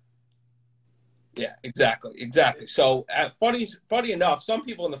 Yeah, exactly. So, funny enough, some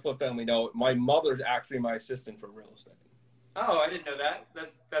people in the Flip family know my mother's actually my assistant for real estate. Oh, I didn't know that.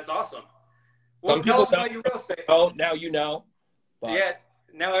 That's awesome. Well, tell us about your real estate. Oh, now you know. But... Yeah,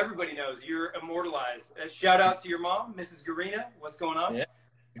 now everybody knows. You're immortalized. Shout out to your mom, Mrs. Garina. What's going on? Yeah,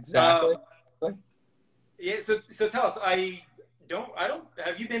 exactly. Yeah, so tell us. I don't.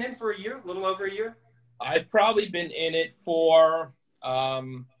 Have you been in for a year? A little over a year? I've probably been in it for.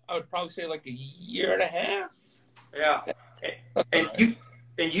 I would probably say like a year and a half. Yeah, and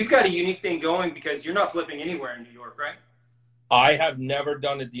you've got a unique thing going because you're not flipping anywhere in New York, right? I have never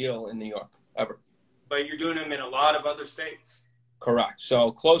done a deal in New York ever. But you're doing them in a lot of other states. Correct.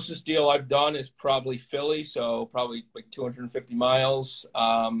 So closest deal I've done is probably Philly, so probably like 250 miles.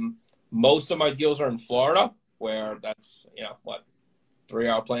 Most of my deals are in Florida, where that's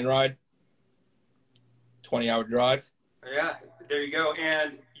 3-hour plane ride, 20-hour drive. Yeah, there you go.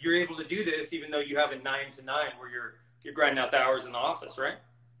 And you're able to do this even though you have a 9 to 9 where you're grinding out the hours in the office, right?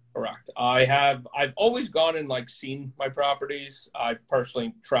 Correct. I've always gone and seen my properties. I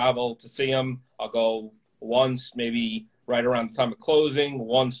personally travel to see them. I'll go once, maybe right around the time of closing,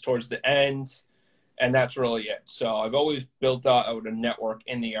 once towards the end. And that's really it. So I've always built out a network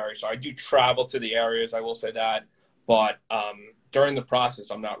in the area. So I do travel to the areas, I will say that. But during the process,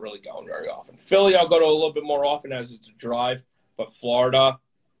 I'm not really going very often. Philly, I'll go to a little bit more often as it's a drive. But Florida,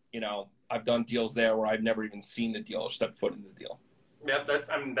 you know, I've done deals there where I've never even seen the deal or stepped foot in the deal. Yeah,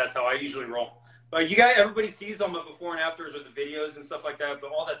 that's how I usually roll. But you guys, everybody sees them before and afters or the videos and stuff like that.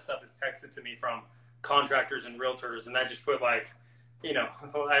 But all that stuff is texted to me from contractors and realtors, and I just put like, you know,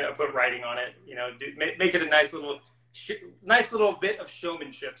 I put writing on it. You know, make it a nice little bit of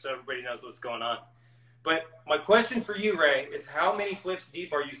showmanship so everybody knows what's going on. But my question for you, Ray, is how many flips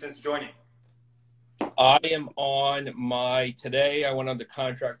deep are you since joining? I am on today I went under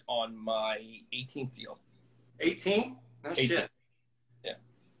contract on my 18th deal. 18? No 18. shit. Yeah.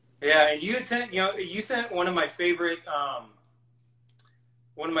 Yeah, and you sent one of my favorite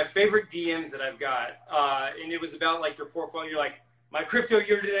DMs that I've got, and it was about like your portfolio. You're like, my crypto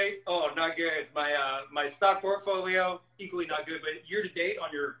year to date, oh, not good. My stock portfolio, equally not good. But year to date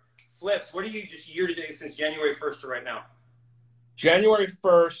on your flips, what are you just year to date since January 1st to right now? January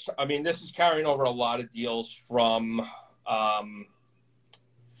 1st, I mean, this is carrying over a lot of deals from that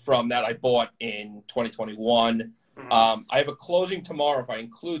I bought in 2021. Mm-hmm. I have a closing tomorrow. If I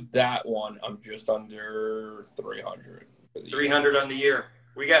include that one, I'm just under 300. 300 on the year.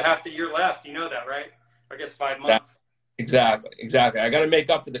 We got half the year left. You know that, right? I guess 5 months. Exactly. I got to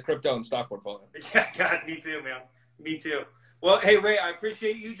make up for the crypto and stock portfolio. Yeah, God, me too, man. Me too. Well, hey, Ray, I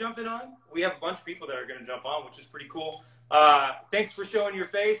appreciate you jumping on. We have a bunch of people that are going to jump on, which is pretty cool. Thanks for showing your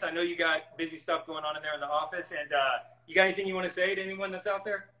face. I know you got busy stuff going on in there in the office. And you got anything you want to say to anyone that's out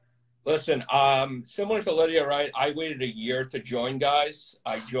there? Listen, similar to Lydia, right? I waited a year to join, guys.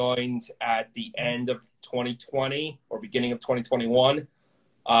 I joined at the end of 2020 or beginning of 2021.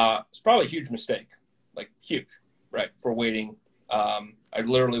 It's probably a huge mistake, like huge, right? For waiting. I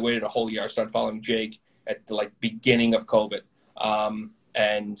literally waited a whole year. I started following Jake at the beginning of COVID.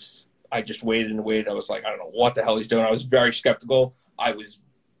 And I just waited and waited. I was like, I don't know what the hell he's doing. I was very skeptical. I was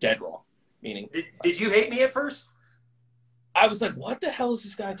dead wrong. Meaning, did you hate me at first? I was like, what the hell is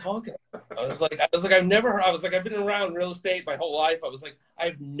this guy talking about? I was like, I've been around real estate my whole life. I was like, I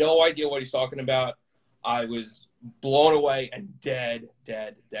have no idea what he's talking about. I was blown away and dead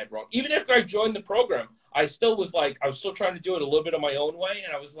wrong. Even after I joined the program, I still was like, I was still trying to do it a little bit of my own way.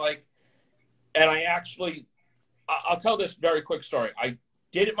 And I was like, and I'll tell this very quick story. I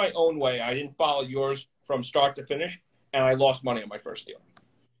did it my own way. I didn't follow yours from start to finish. And I lost money on my first deal.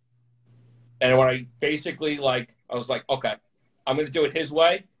 And when I basically I was like, okay, I'm going to do it his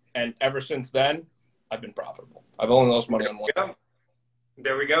way. And ever since then, I've been profitable. I've only lost money on one.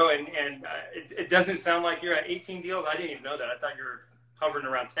 There we go. And it doesn't sound like you're at 18 deals. I didn't even know that. I thought you were hovering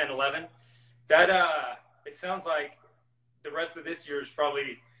around 10, 11. That, it sounds like the rest of this year is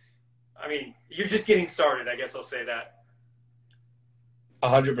probably, I mean, you're just getting started. I guess I'll say that.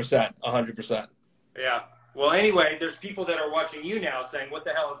 100%. Yeah. Well, anyway, there's people that are watching you now saying, what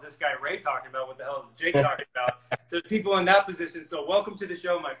the hell is this guy Ray talking about? What the hell is Jake talking about? There's people in that position. So welcome to the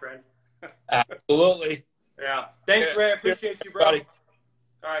show, my friend. Absolutely. Yeah. Thanks, Ray. I appreciate you, bro. All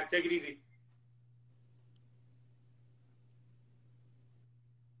right. Take it easy.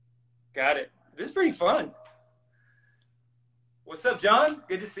 Got it. This is pretty fun. What's up, John?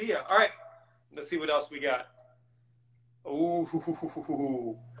 Good to see you. All right. Let's see what else we got.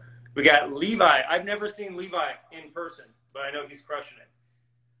 Ooh. We got Levi. I've never seen Levi in person, but I know he's crushing it.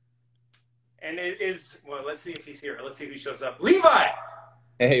 And it is, well, let's see if he's here. Let's see if he shows up. Levi!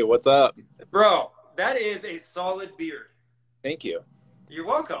 Hey, what's up? Bro, that is a solid beard. Thank you. You're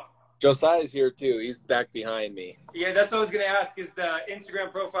welcome. Josiah's here too. He's back behind me. Yeah, that's what I was going to ask. Is the Instagram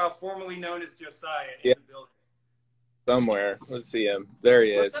profile formerly known as Josiah in the building? Somewhere. Let's see him. There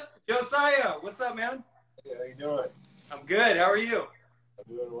he is. What's up, Josiah? What's up, man? Hey, how you doing? I'm good. How are you?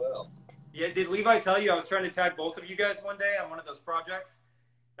 I'm doing well. Yeah, did Levi tell you I was trying to tag both of you guys one day on one of those projects?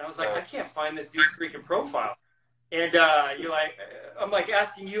 And I was like, I can't find this dude's freaking profile. And you're like, I'm like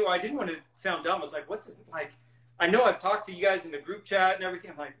asking you. I didn't want to sound dumb. I was like, what's this? Like, I know I've talked to you guys in the group chat and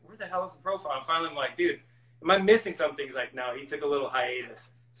everything. I'm like, where the hell is the profile? And finally, I'm like, dude, am I missing something? He's like, no, he took a little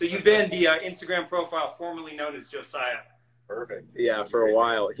hiatus. So you've been the Instagram profile formerly known as Josiah. Perfect. Yeah, for a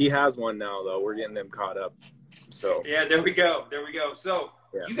while. He has one now, though. We're getting him caught up. So yeah, there we go. So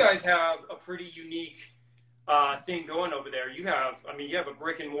you guys have a pretty unique thing going over there. You have a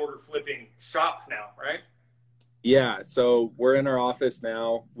brick and mortar flipping shop now, right? Yeah. So we're in our office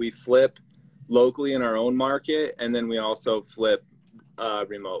now. We flip locally in our own market, and then we also flip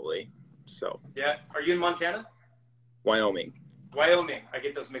remotely. So yeah. Are you in Montana? Wyoming. I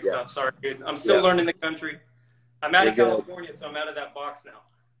get those mixed up. Sorry, dude. I'm still learning the country. I'm out of California, so I'm out of that box now.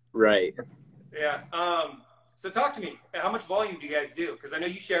 Right. Yeah. So talk to me. How much volume do you guys do? Because I know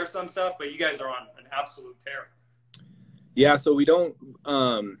you share some stuff, but you guys are on an absolute tear. Yeah, so we don't,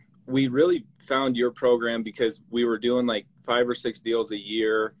 we really found your program because we were doing like 5 or 6 deals a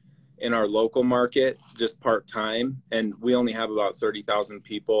year in our local market, just part-time. And we only have about 30,000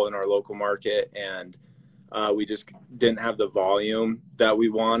 people in our local market. And we just didn't have the volume that we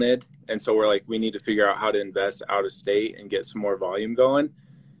wanted. And so we're like, we need to figure out how to invest out of state and get some more volume going.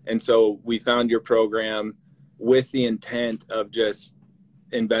 And so we found your program with the intent of just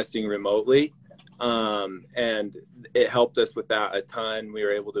investing remotely. And it helped us with that a ton. We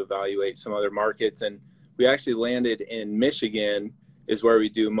were able to evaluate some other markets, and we actually landed in Michigan is where we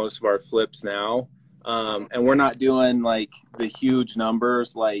do most of our flips now. And we're not doing like the huge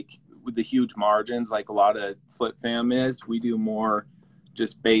numbers, like with the huge margins, like a lot of flip fam is. We do more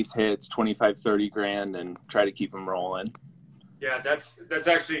just base hits, 25, 30 grand, and try to keep them rolling. Yeah, that's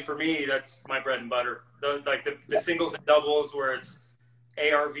actually, for me, that's my bread and butter. The singles and doubles where it's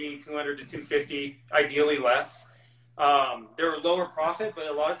ARV 200 to 250, ideally less. They're lower profit, but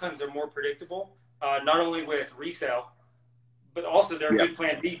a lot of times they're more predictable, not only with resale, but also they're a good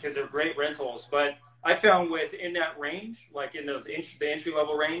plan B because they're great rentals. But I found within that range, like in those the entry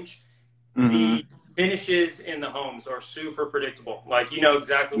level range, the finishes in the homes are super predictable. Like, you know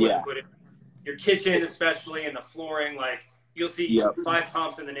exactly what to put in your kitchen, especially, and the flooring. Like, you'll see 5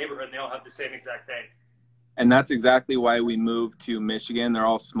 comps in the neighborhood and they all have the same exact thing. And that's exactly why we moved to Michigan. They're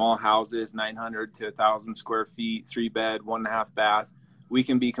all small houses, 900 to 1,000 square feet, 3-bed, 1.5 bath. We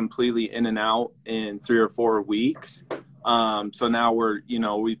can be completely in and out in 3 or 4 weeks. So now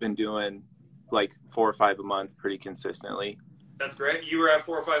we've been doing like 4 or 5 a month pretty consistently. That's great. You were at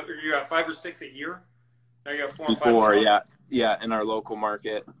 4 or 5, or you were at 5 or 6 a year. Now you got 4 or 5 Before, a month. yeah, in our local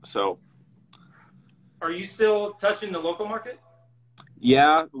market. So, are you still touching the local market?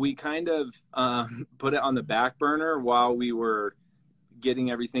 Yeah, we kind of put it on the back burner while we were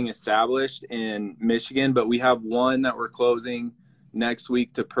getting everything established in Michigan. But we have one that we're closing next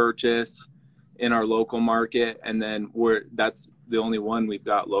week to purchase in our local market, and then that's the only one we've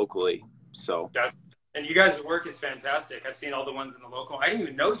got locally. So. And you guys' work is fantastic. I've seen all the ones in the local. I didn't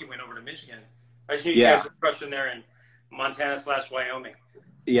even know you went over to Michigan. I just knew you guys were crushing there in Montana/Wyoming.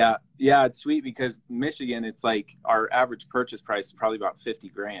 Yeah, it's sweet because Michigan, it's like our average purchase price is probably about 50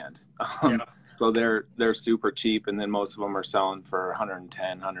 grand. So they're super cheap, and then most of them are selling for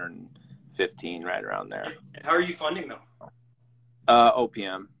 110, 115, right around there. And how are you funding them?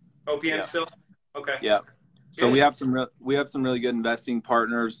 OPM. OPM still? Okay. Yeah. So we have some really good investing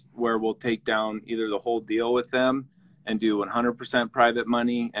partners where we'll take down either the whole deal with them and do 100% private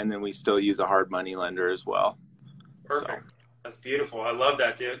money, and then we still use a hard money lender as well. Perfect. So. That's beautiful. I love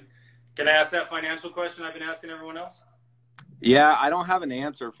that, dude. Can I ask that financial question I've been asking everyone else? Yeah, I don't have an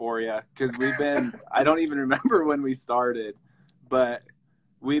answer for you because I don't even remember when we started, but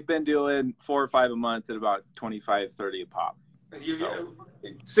we've been doing 4 or 5 a month at about 25, 30 a pop.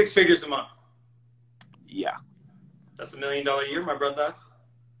 6 figures a month. Yeah. That's $1 million a year, my brother.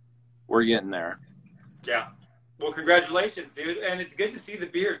 We're getting there. Yeah. Well, congratulations, dude. And it's good to see the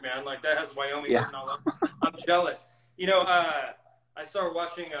beard, man. Like, that has Wyoming written all over. I'm jealous. You know, I started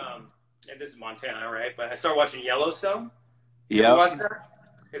watching, and this is Montana, right? But I started watching Yellowstone. Yeah. You watch that?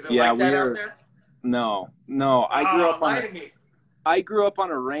 Is it like that out there? No. I grew up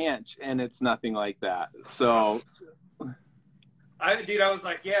on a ranch, and it's nothing like that. So. Dude, I was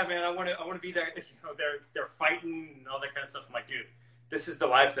like, yeah, man, I want to be there. You know, they're fighting and all that kind of stuff. I'm like, dude, this is the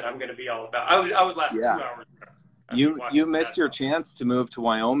life that I'm going to be all about. I would last 2 hours. You missed your chance to move to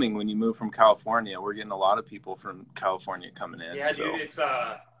Wyoming when you moved from California. We're getting a lot of people from California coming in. Yeah, dude, it's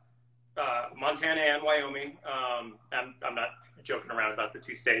Montana and Wyoming. I'm not joking around about the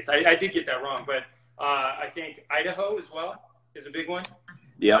 2 states. I did get that wrong, but I think Idaho as well is a big one.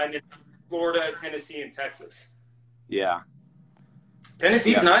 Yeah. And then Florida, Tennessee, and Texas. Yeah.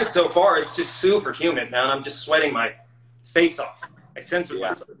 Tennessee's nice so far. It's just super humid, man. I'm just sweating my face off. I censored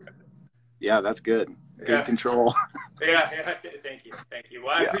myself. Yeah, that's good. Good control. Yeah. Thank you.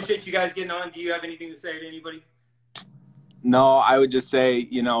 Well, I appreciate you guys getting on. Do you have anything to say to anybody? No, I would just say,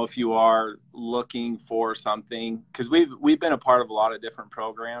 if you are looking for something, because we've been a part of a lot of different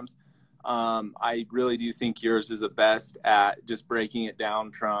programs. I really do think yours is the best at just breaking it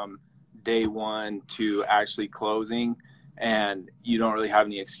down from day one to actually closing, and you don't really have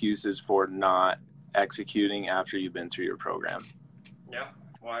any excuses for not executing after you've been through your program. Yeah,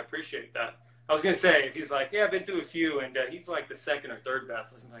 well, I appreciate that. I was going to say, if he's like, yeah, I've been through a few, and he's like the 2nd or 3rd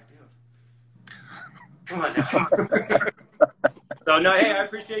best, I was like, dude, come on now. So, no, hey, I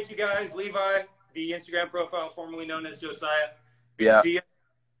appreciate you guys. Levi, the Instagram profile formerly known as Josiah. Good to see you.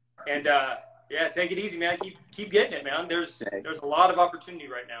 And, Yeah, take it easy, man. Keep getting it, man. There's a lot of opportunity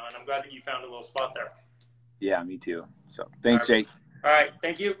right now, and I'm glad that you found a little spot there. Yeah, me too. So thanks, All right. Jake. All right,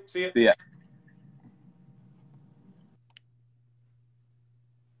 thank you. See you. See ya.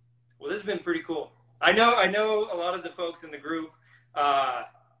 Well, this has been pretty cool. I know a lot of the folks in the group,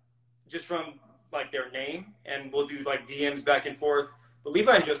 just from like their name, and we'll do like DMs back and forth. But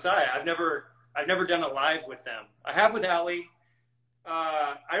Levi and Josiah, I've never done a live with them. I have with Allie.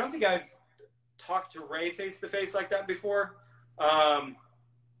 I don't think I've talked to Ray face to face like that before. Yeah,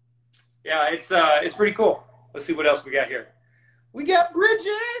 it's pretty cool. Let's see what else we got here. We got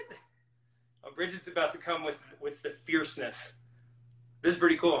Bridget. Oh, Bridget's about to come with the fierceness. This is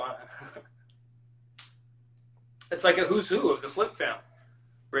pretty cool, huh? It's like a who's who of the flip fam.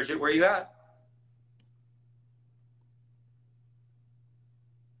 Bridget, where you at?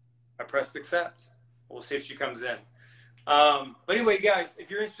 I pressed accept. We'll see if she comes in. But anyway, guys, if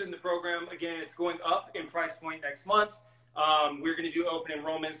you're interested in the program, again, it's going up in price point next month. We're going to do open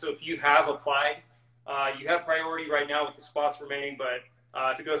enrollment. So if you have applied, you have priority right now with the spots remaining. But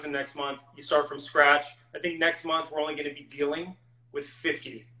if it goes in next month, you start from scratch. I think next month we're only going to be dealing with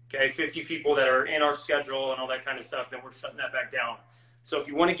 50. Okay, 50 people that are in our schedule and all that kind of stuff. Then we're shutting that back down. So if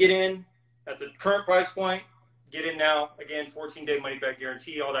you want to get in at the current price point, get in now. Again, 14-day money-back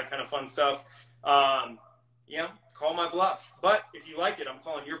guarantee, all that kind of fun stuff. Yeah, call my bluff. But if you like it, I'm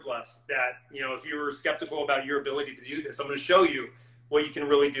calling your bluff. That, you know, if you were skeptical about your ability to do this, I'm going to show you what you can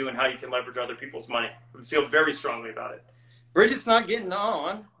really do and how you can leverage other people's money. I feel very strongly about it. Bridget's not getting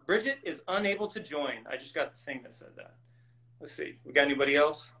on. Bridget is unable to join. I just got the thing that said that. Let's see. We got anybody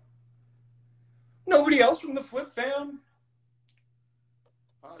else? Nobody else from the Flip fam?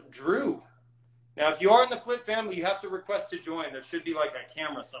 Drew. Now, if you are in the Flip family, you have to request to join. There should be like a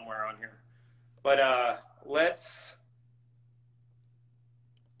camera somewhere on here. But let's.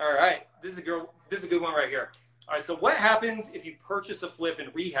 All right, this is a good one right here. All right, so what happens if you purchase a flip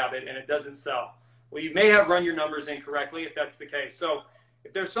and rehab it and it doesn't sell? Well, you may have run your numbers incorrectly if that's the case. So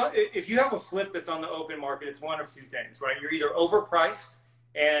if you have a flip that's on the open market, it's one of two things, right? You're either overpriced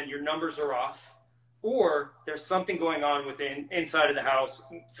and your numbers are off, or there's something going on inside of the house,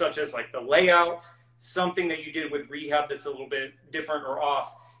 such as like the layout, something that you did with rehab that's a little bit different or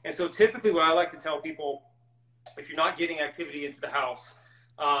off. And so typically what I like to tell people, if you're not getting activity into the house,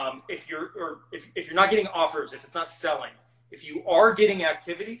 if you're not getting offers, if it's not selling, if you are getting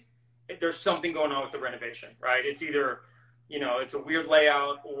activity, there's something going on with the renovation, right? It's either, you know, it's a weird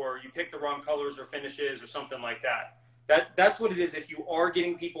layout, or you pick the wrong colors or finishes or something like that. That's what it is if you are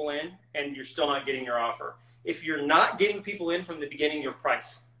getting people in and you're still not getting your offer. If you're not getting people in from the beginning, your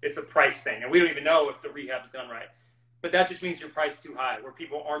price. It's a price thing. And we don't even know if the rehab's done right. But that just means your price too high, where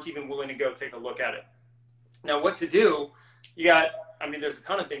people aren't even willing to go take a look at it. Now, what to do, there's a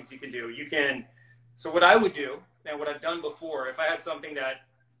ton of things you can do. So what I would do, and what I've done before, if I had something that,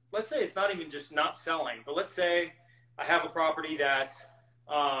 let's say it's not even just not selling, but let's say I have a property that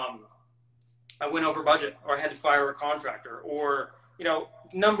I went over budget, or I had to fire a contractor, or,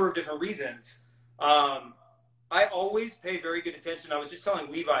 number of different reasons. I always pay very good attention. I was just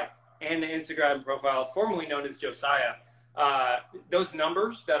telling Levi and the Instagram profile, formerly known as Josiah, those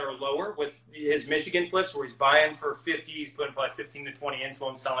numbers that are lower with his Michigan flips, where he's buying for 50, he's putting probably 15 to 20 into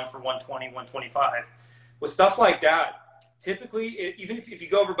them, selling for 120, 125. With stuff like that, typically, even if you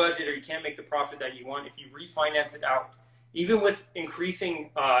go over budget or you can't make the profit that you want, if you refinance it out, even with increasing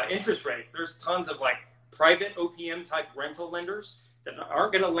interest rates, there's tons of like private OPM type rental lenders that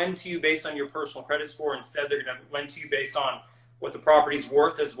aren't going to lend to you based on your personal credit score. Instead, they're going to lend to you based on what the property's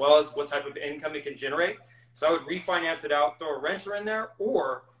worth, as well as what type of income it can generate. So I would refinance it out, throw a renter in there,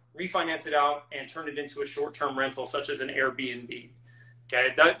 or refinance it out and turn it into a short-term rental, such as an Airbnb.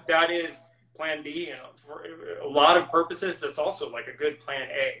 Okay, that is plan B. For a lot of purposes, that's also like a good plan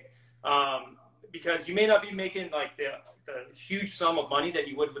A. Because you may not be making like the huge sum of money that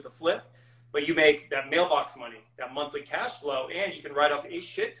you would with a flip, but you make that mailbox money, that monthly cash flow, and you can write off a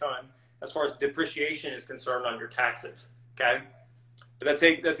shit ton as far as depreciation is concerned on your taxes. Okay, but that's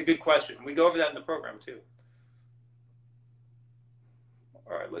a good question. We go over that in the program too.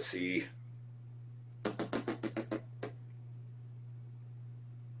 All right, let's see.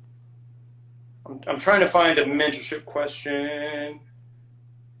 I'm trying to find a mentorship question.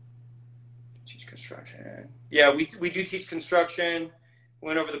 Teach construction. Yeah, we do teach construction.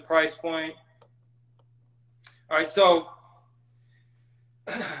 Went over the price point. All right, so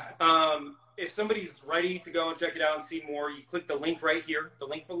if somebody's ready to go and check it out and see more, you click the link right here, the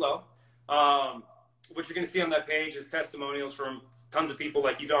link below. What you're going to see on that page is testimonials from tons of people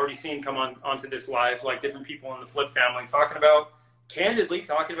like you've already seen come onto this live, like different people in the Flip family talking about candidly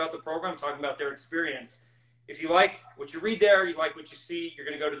talking about the program, talking about their experience. If you like what you read there, you like what you see, you're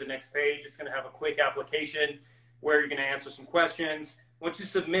going to go to the next page. It's going to have a quick application where you're going to answer some questions. Once you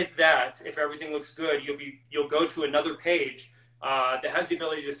submit that, if everything looks good, you'll go to another page that has the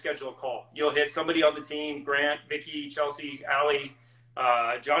ability to schedule a call. You'll hit somebody on the team: Grant, Vicky, Chelsea, Allie,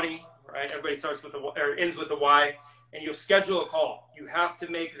 Johnny. Right? Everybody starts with or ends with a Y, and you'll schedule a call. You have to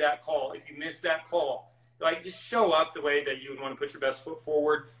make that call. If you miss that call, like, just show up the way that you would want to put your best foot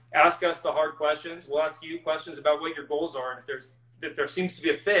forward. Ask us the hard questions. We'll ask you questions about what your goals are, and if there seems to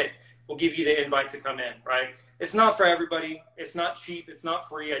be a fit, we'll give you the invite to come in. Right? It's not for everybody. It's not cheap. It's not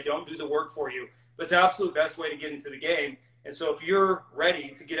free. I don't do the work for you, but it's the absolute best way to get into the game. And so if you're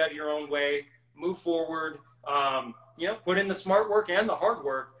ready to get out of your own way, move forward, put in the smart work and the hard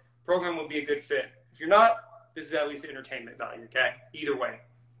work, program will be a good fit. If you're not, this is at least entertainment value, okay? Either way.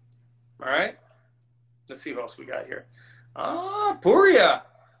 All right? Let's see what else we got here. Puria.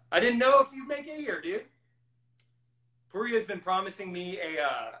 I didn't know if you'd make it here, dude. Puria's been promising me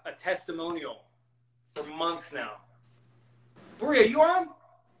a testimonial for months now. Puria, you on?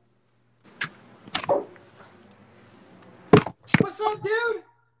 What's up, dude?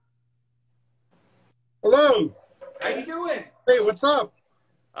 Hello. How you doing? Hey, what's up?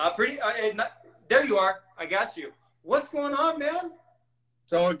 There you are. I got you. What's going on, man?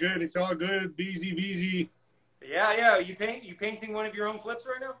 It's all good. It's all good. Busy. Yeah. You painting one of your own flips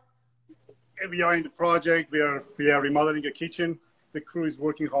right now? We are in the project. We are remodeling a kitchen. The crew is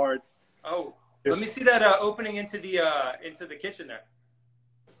working hard. Oh, Yes. Let me see that opening into the kitchen there.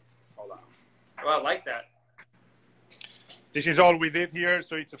 Hold on. Oh, I like that. This is all we did here.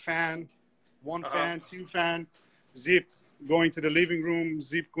 So it's a fan, one fan, two fan, zip going to the living room,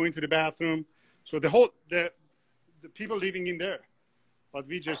 zip going to the bathroom. So the people living in there, but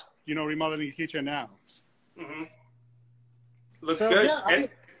we just remodeling the kitchen now. Mm-hmm. Looks So, good. Yeah, I mean,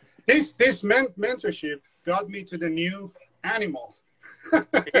 this mentorship got me to the new animal.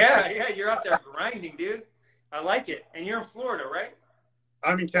 yeah, you're out there grinding, dude. I like it. And you're in Florida, right?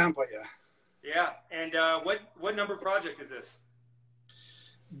 I'm in Tampa, yeah. Yeah. And what number project is this?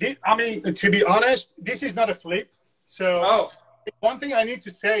 To be honest, this is not a flip. So one thing I need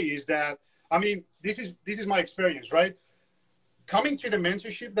to say is that, this is my experience, right? Coming to the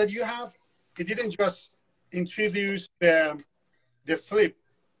mentorship that you have, it didn't just introduce the flip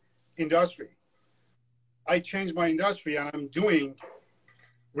industry. I changed my industry and I'm doing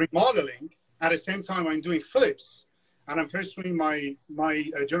remodeling. At the same time, I'm doing flips and I'm pursuing my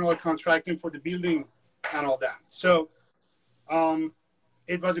general contracting for the building and all that. So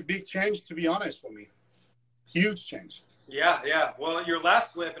it was a big change, to be honest, for me. Huge change. Yeah. Well, your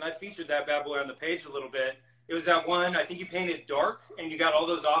last flip, and I featured that bad boy on the page a little bit. It was that one, I think you painted dark and you got all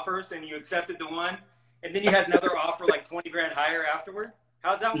those offers and you accepted the one. And then you had another offer like 20 grand higher afterward.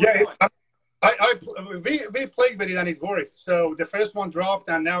 How's that one going? We played with it and it worked. So the first one dropped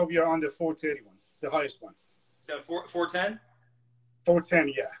and now we are on the 431, the highest one. The 410?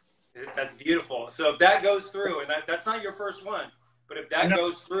 410, yeah. That's beautiful. So if that goes through, and that's not your first one, but if that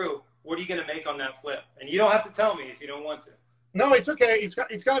goes through, what are you going to make on that flip? And you don't have to tell me if you don't want to. No, it's okay. It's going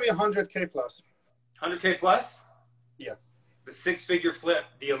to be 100K plus. 100K plus? Yeah. The six-figure flip,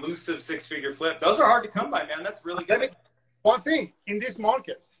 the elusive six-figure flip. Those are hard to come by, man. That's really good. One thing, in this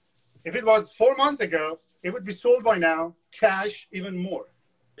market, if it was 4 months ago, it would be sold by now, cash, even more.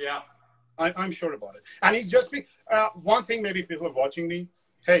 Yeah. I'm sure about it. And it's just one thing, maybe people are watching me.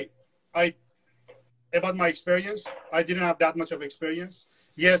 Hey, about my experience, I didn't have that much of experience.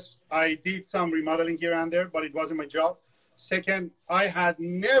 Yes, I did some remodeling here and there, but it wasn't my job. Second, I had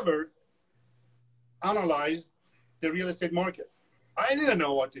never analyzed the real estate market. I didn't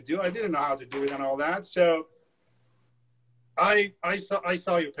know what to do. I didn't know how to do it and all that. So I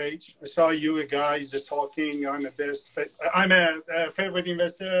saw your page. I saw you guys just talking. I'm a favorite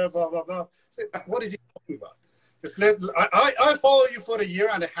investor, blah, blah, blah. I said, what is he talking about? I follow you for a year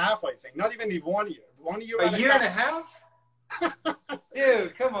and a half, I think. Not even 1 year. 1 year and a half?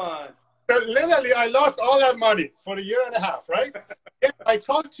 Dude, come on. So literally, I lost all that money for a year and a half, right? I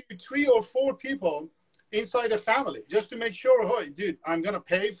talked to 3 or 4 people inside the family just to make sure, oh, dude, I'm going to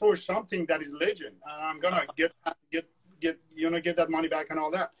pay for something that is legend. And I'm going to get that money back and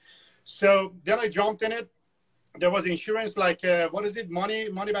all that. So then I jumped in it. There was insurance, like, what is it? Money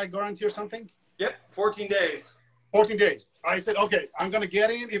back guarantee or something? Yep. 14 days. 14 days. I said, okay, I'm going to get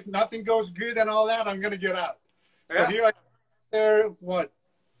in. If nothing goes good and all that, I'm going to get out. Yeah. So here I am there, what?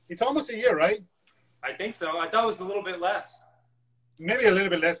 It's almost a year, right? I think so. I thought it was a little bit less. Maybe a little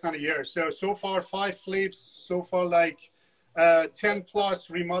bit less than a year. So far 5 flips, so far like 10 plus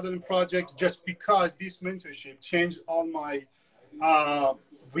remodeling projects, just because this mentorship changed all my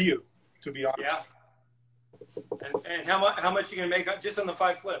view, to be honest. Yeah. And how much you gonna make just on the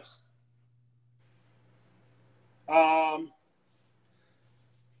 5 flips? I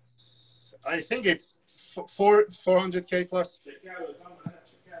think it's 400K plus.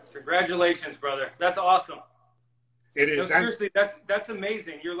 Congratulations, brother. That's awesome. It is. No, seriously, that's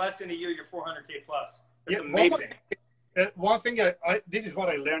amazing. You're less than a year, you're 400K plus. That's amazing. One thing, this is what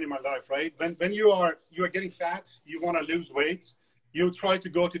I learned in my life, right? When you are getting fat, you want to lose weight, you try to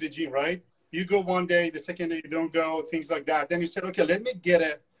go to the gym, right? You go one day, the second day you don't go, things like that. Then you said, okay, let me get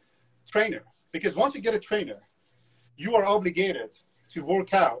a trainer. Because once you get a trainer, you are obligated to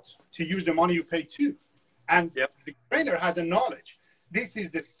work out, to use the money you pay too. And the trainer has a knowledge. This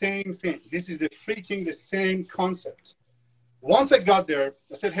is the same thing. This is the same concept. Once I got there,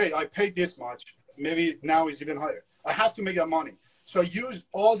 I said, hey, I paid this much. Maybe now it's even higher. I have to make that money. So I used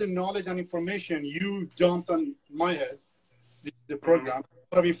all the knowledge and information you dumped on my head, the program,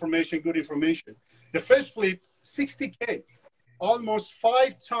 a lot of information, good information. The first flip, 60K, almost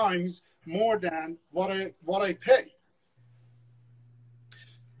 5 times more than what I paid.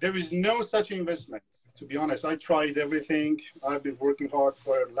 There is no such investment. To be honest, I tried everything. I've been working hard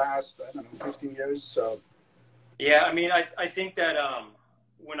for the last, 15 years. So, yeah, I mean, I think that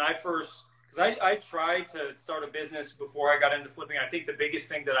when I first, because I tried to start a business before I got into flipping. I think the biggest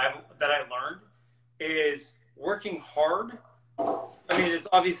thing that I learned is working hard. I mean, it's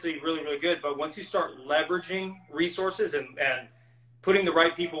obviously really, really good, but once you start leveraging resources and putting the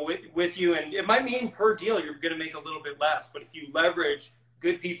right people with you, and it might mean per deal you're going to make a little bit less, but if you leverage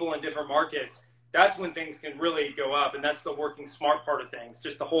good people in different markets, that's when things can really go up. And that's the working smart part of things,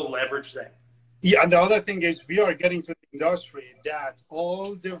 just the whole leverage thing. Yeah, and the other thing is we are getting to the industry that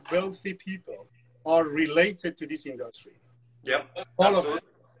all the wealthy people are related to this industry. Yep. All of it.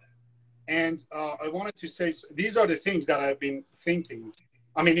 And I wanted to say, these are the things that I've been thinking.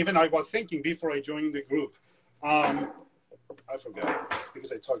 I mean, even I was thinking before I joined the group. I forgot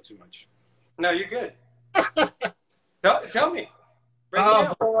because I talk too much. No, you're good. Tell me.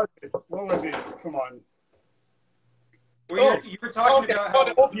 What was it? Come on. Well, you were talking about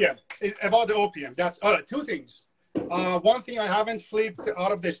the opium. About the opium. That's all right. 2 things. One thing I haven't flipped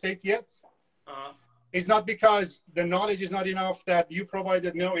out of the state yet. It's not because the knowledge is not enough that you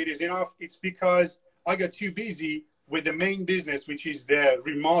provided. No, it is enough. It's because I got too busy with the main business, which is the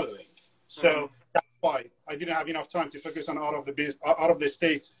remodeling. So that's why I didn't have enough time to focus on out of the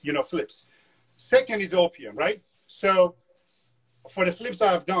state, flips. Second is the opium, right? So for the flips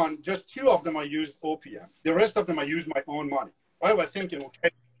I have done, just 2 of them I used OPM. The rest of them I used my own money. I was thinking, okay,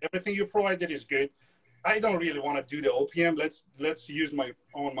 everything you provided is good. I don't really want to do the OPM. Let's use my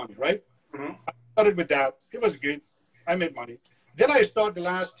own money, right? I started with that. It was good. I made money. Then I started the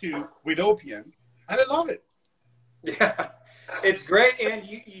last 2 with OPM, and I love it. Yeah, it's great. And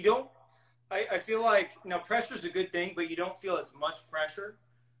you don't, I feel like, now pressure is a good thing, but you don't feel as much pressure.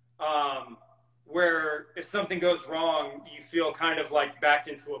 Where if something goes wrong, you feel kind of like backed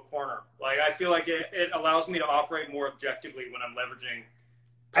into a corner. Like I feel like it allows me to operate more objectively when I'm leveraging.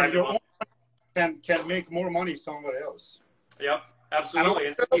 And your own can make more money somewhere else. Yep, absolutely.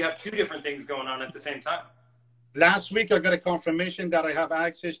 And you have 2 different things going on at the same time. Last week, I got a confirmation that I have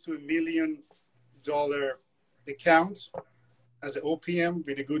access to $1 million account as an OPM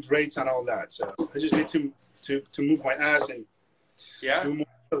with the good rates and all that. So I just need to move my ass and do more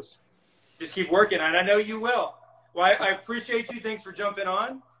deals. Just keep working, and I know you will. Well, I appreciate you. Thanks for jumping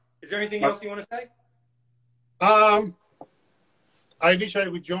on. Is there anything else you want to say? I wish I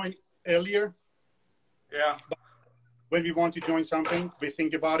would join earlier. Yeah. But when we want to join something, we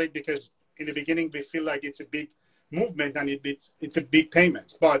think about it because in the beginning we feel like it's a big movement and it's a big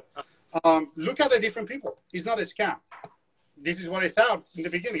payment. But look at the different people. It's not a scam. This is what I thought in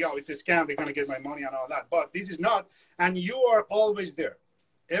the beginning. Oh, it's a scam. They're going to get my money and all that. But this is not. And you are always there.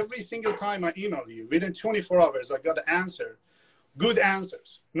 Every single time I email you, within 24 hours, I got the answer. Good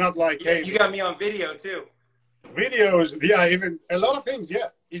answers. Not like, hey. You got me on video, too. Videos, yeah, even a lot of things, yeah.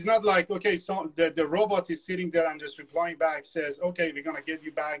 It's not like, okay, so the robot is sitting there and just replying back, says, okay, we're going to get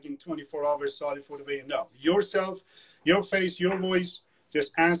you back in 24 hours, solid for the video. No. Yourself, your face, your voice,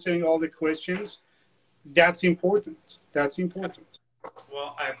 just answering all the questions. That's important. That's important.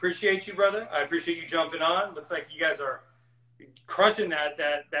 Well, I appreciate you, brother. I appreciate you jumping on. Looks like you guys are crushing that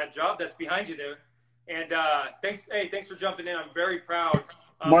job that's behind you there. And thanks for jumping in. I'm very proud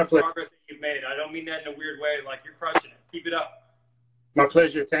of the progress that you've made. I don't mean that in a weird way. Like, you're crushing it. Keep it up. My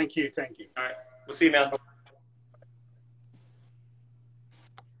pleasure. Thank you. Thank you. All right. We'll see you, man.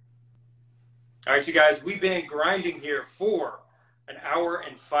 All right, you guys. We've been grinding here for an hour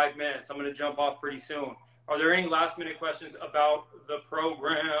and 5 minutes. I'm going to jump off pretty soon. Are there any last minute questions about the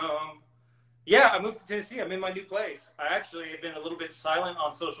program? Yeah, I moved to Tennessee. I'm in my new place. I actually have been a little bit silent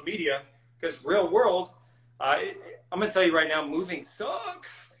on social media because real world, I'm going to tell you right now, moving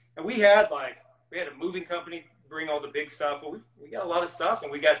sucks. And we had a moving company bring all the big stuff, but we got a lot of stuff,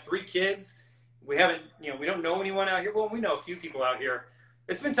 and we got 3 kids. We haven't, we don't know anyone out here. Well, we know a few people out here.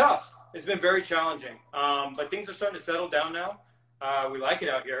 It's been tough. It's been very challenging. But things are starting to settle down now. We like it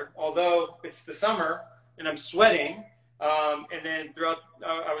out here, although it's the summer and I'm sweating. And then throughout,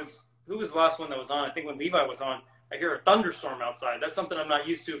 who was the last one that was on? I think when Levi was on, I hear a thunderstorm outside. That's something I'm not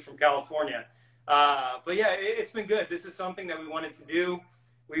used to from California. But yeah, it's been good. This is something that we wanted to do.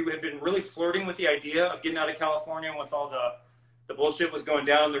 We had been really flirting with the idea of getting out of California once all the bullshit was going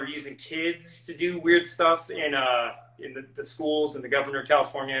down. They were using kids to do weird stuff in the schools and the governor of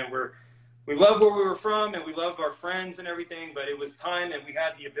California. And we love where we were from and we love our friends and everything, but it was time that we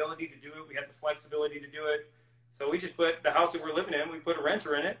had the ability to do it. We had the flexibility to do it. So we just put the house that we're living in, we put a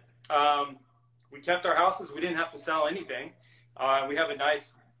renter in it. We kept our houses. We didn't have to sell anything. We have a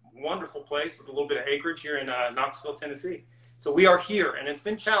nice, wonderful place with a little bit of acreage here in Knoxville, Tennessee. So we are here, and it's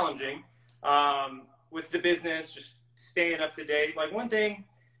been challenging with the business, just staying up to date. Like one thing,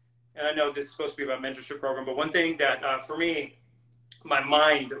 and I know this is supposed to be about mentorship program, but one thing that for me, my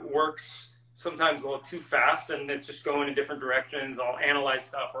mind works sometimes a little too fast, and it's just going in different directions. I'll analyze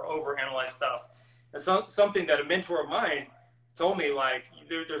stuff or overanalyze stuff. And so, something that a mentor of mine told me, like,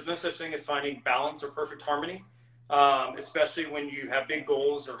 there's no such thing as finding balance or perfect harmony, especially when you have big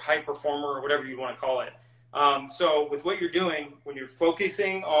goals or high performer or whatever you want to call it. So with what you're doing, when you're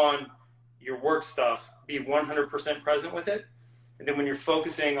focusing on your work stuff, be 100% present with it. And then when you're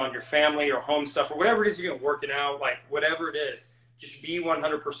focusing on your family or home stuff or whatever it is you're going to work it out, like whatever it is, just be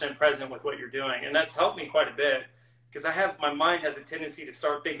 100% present with what you're doing. And that's helped me quite a bit because my mind has a tendency to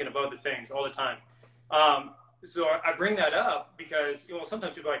start thinking of other things all the time. So I bring that up because,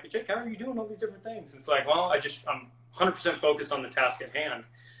 sometimes people are like, Jake, how are you doing all these different things? It's like, well, I'm 100% focused on the task at hand.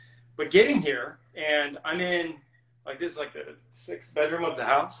 But getting here, and I'm in, this is like the 6th bedroom of the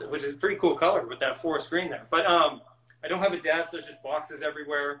house, which is a pretty cool color with that forest green there. But I don't have a desk. There's just boxes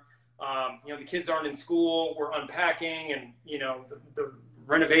everywhere. The kids aren't in school. We're unpacking, and, the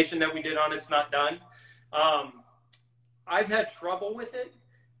renovation that we did on it's not done. I've had trouble with it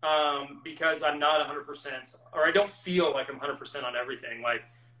because I'm not 100%, or I don't feel like I'm 100% on everything. Like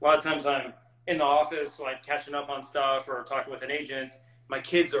a lot of times I'm in the office, like catching up on stuff or talking with an agent. My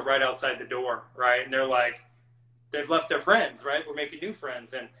kids are right outside the door, right? And they're like, they've left their friends, right? We're making new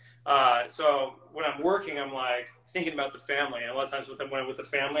friends. And so when I'm working, I'm like thinking about the family. And a lot of times when I'm with the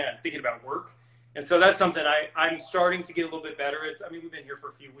family, I'm thinking about work. And so that's something I'm starting to get a little bit better. We've been here for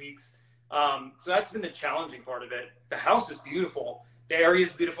a few weeks. So that's been the challenging part of it. The house is beautiful. The area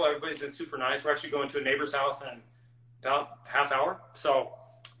is beautiful. Everybody's been super nice. We're actually going to a neighbor's house in about half hour. So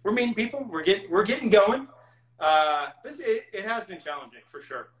we're meeting people. We're getting going. It has been challenging for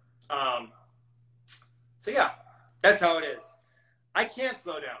sure. So yeah, that's how it is. I can't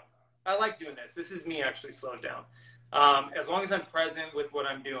slow down. I like doing this. This is me actually slowed down. As long as I'm present with what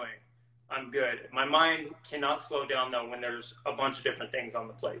I'm doing, I'm good. My mind cannot slow down though when there's a bunch of different things on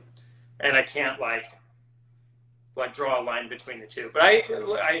the plate, and I can't like draw a line between the two. But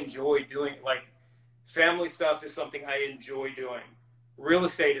I enjoy doing family stuff is something I enjoy doing. Real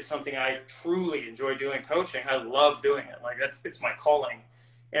estate is something I truly enjoy doing. Coaching, I love doing it. It's my calling.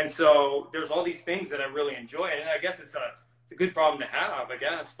 And so there's all these things that I really enjoy. And I guess it's a good problem to have, I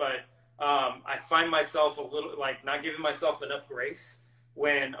guess. But I find myself a little not giving myself enough grace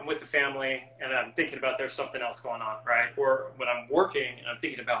when I'm with the family and I'm thinking about there's something else going on, right? Or when I'm working and I'm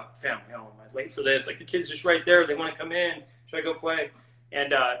thinking about family. Am I late for this? Like the kid's just right there. They want to come in. Should I go play?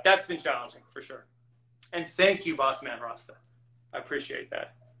 And that's been challenging for sure. And thank you, Boss Man Rasta. I appreciate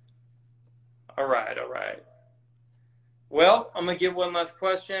that. All right. Well, I'm going to get one last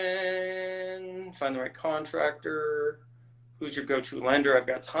question. Find the right contractor. Who's your go-to lender? I've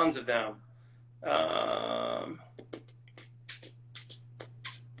got tons of them.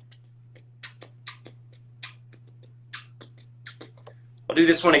 I'll do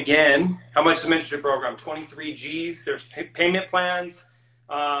this one again. How much is the mentorship program? 23 G's. There's payment plans.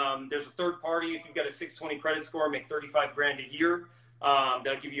 There's a third party. If you've got a 620 credit score, make 35 grand a year.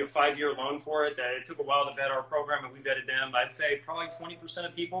 They'll give you a 5-year loan for it. It took a while to vet our program, and we vetted them. I'd say probably 20%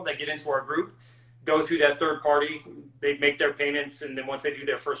 of people that get into our group go through that third party. They make their payments, and then once they do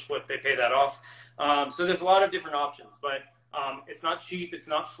their first flip, they pay that off. So there's a lot of different options, but it's not cheap. It's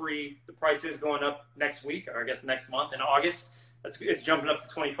not free. The price is going up next week, or I guess next month in August. It's jumping up to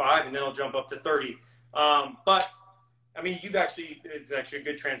 25, and then it'll jump up to 30. But I mean, it's actually a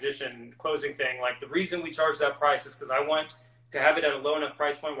good transition closing thing. Like the reason we charge that price is because I want to have it at a low enough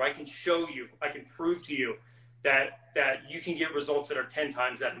price point where I can show you, I can prove to you that you can get results that are 10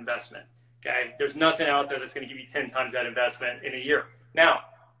 times that investment. Okay. There's nothing out there that's going to give you 10 times that investment in a year. Now,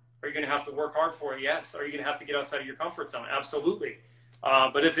 are you going to have to work hard for it? Yes. Are you going to have to get outside of your comfort zone? Absolutely.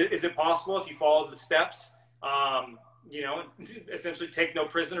 But is it possible if you follow the steps, you know, essentially take no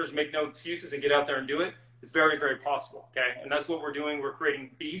prisoners, make no excuses, and get out there and do it? It's very, very possible. Okay. And that's what we're doing. We're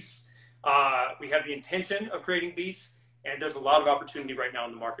creating beasts. We have the intention of creating beasts, and there's a lot of opportunity right now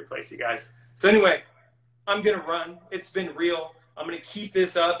in the marketplace, you guys. So anyway, I'm going to run. It's been real. I'm going to keep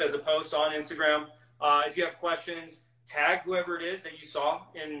this up as a post on Instagram. If you have questions, tag whoever it is that you saw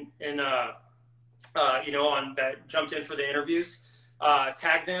in you know, on that jumped in for the interviews.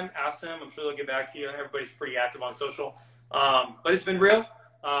 Tag them, ask them. I'm sure they'll get back to you. Everybody's pretty active on social. But it's been real.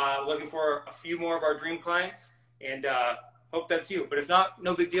 Looking for a few more of our dream clients, and hope that's you. But if not,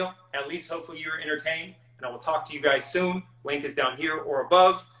 no big deal. At least hopefully you're entertained, and I will talk to you guys soon. Link is down here or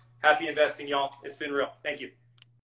above. Happy investing, y'all. It's been real. Thank you.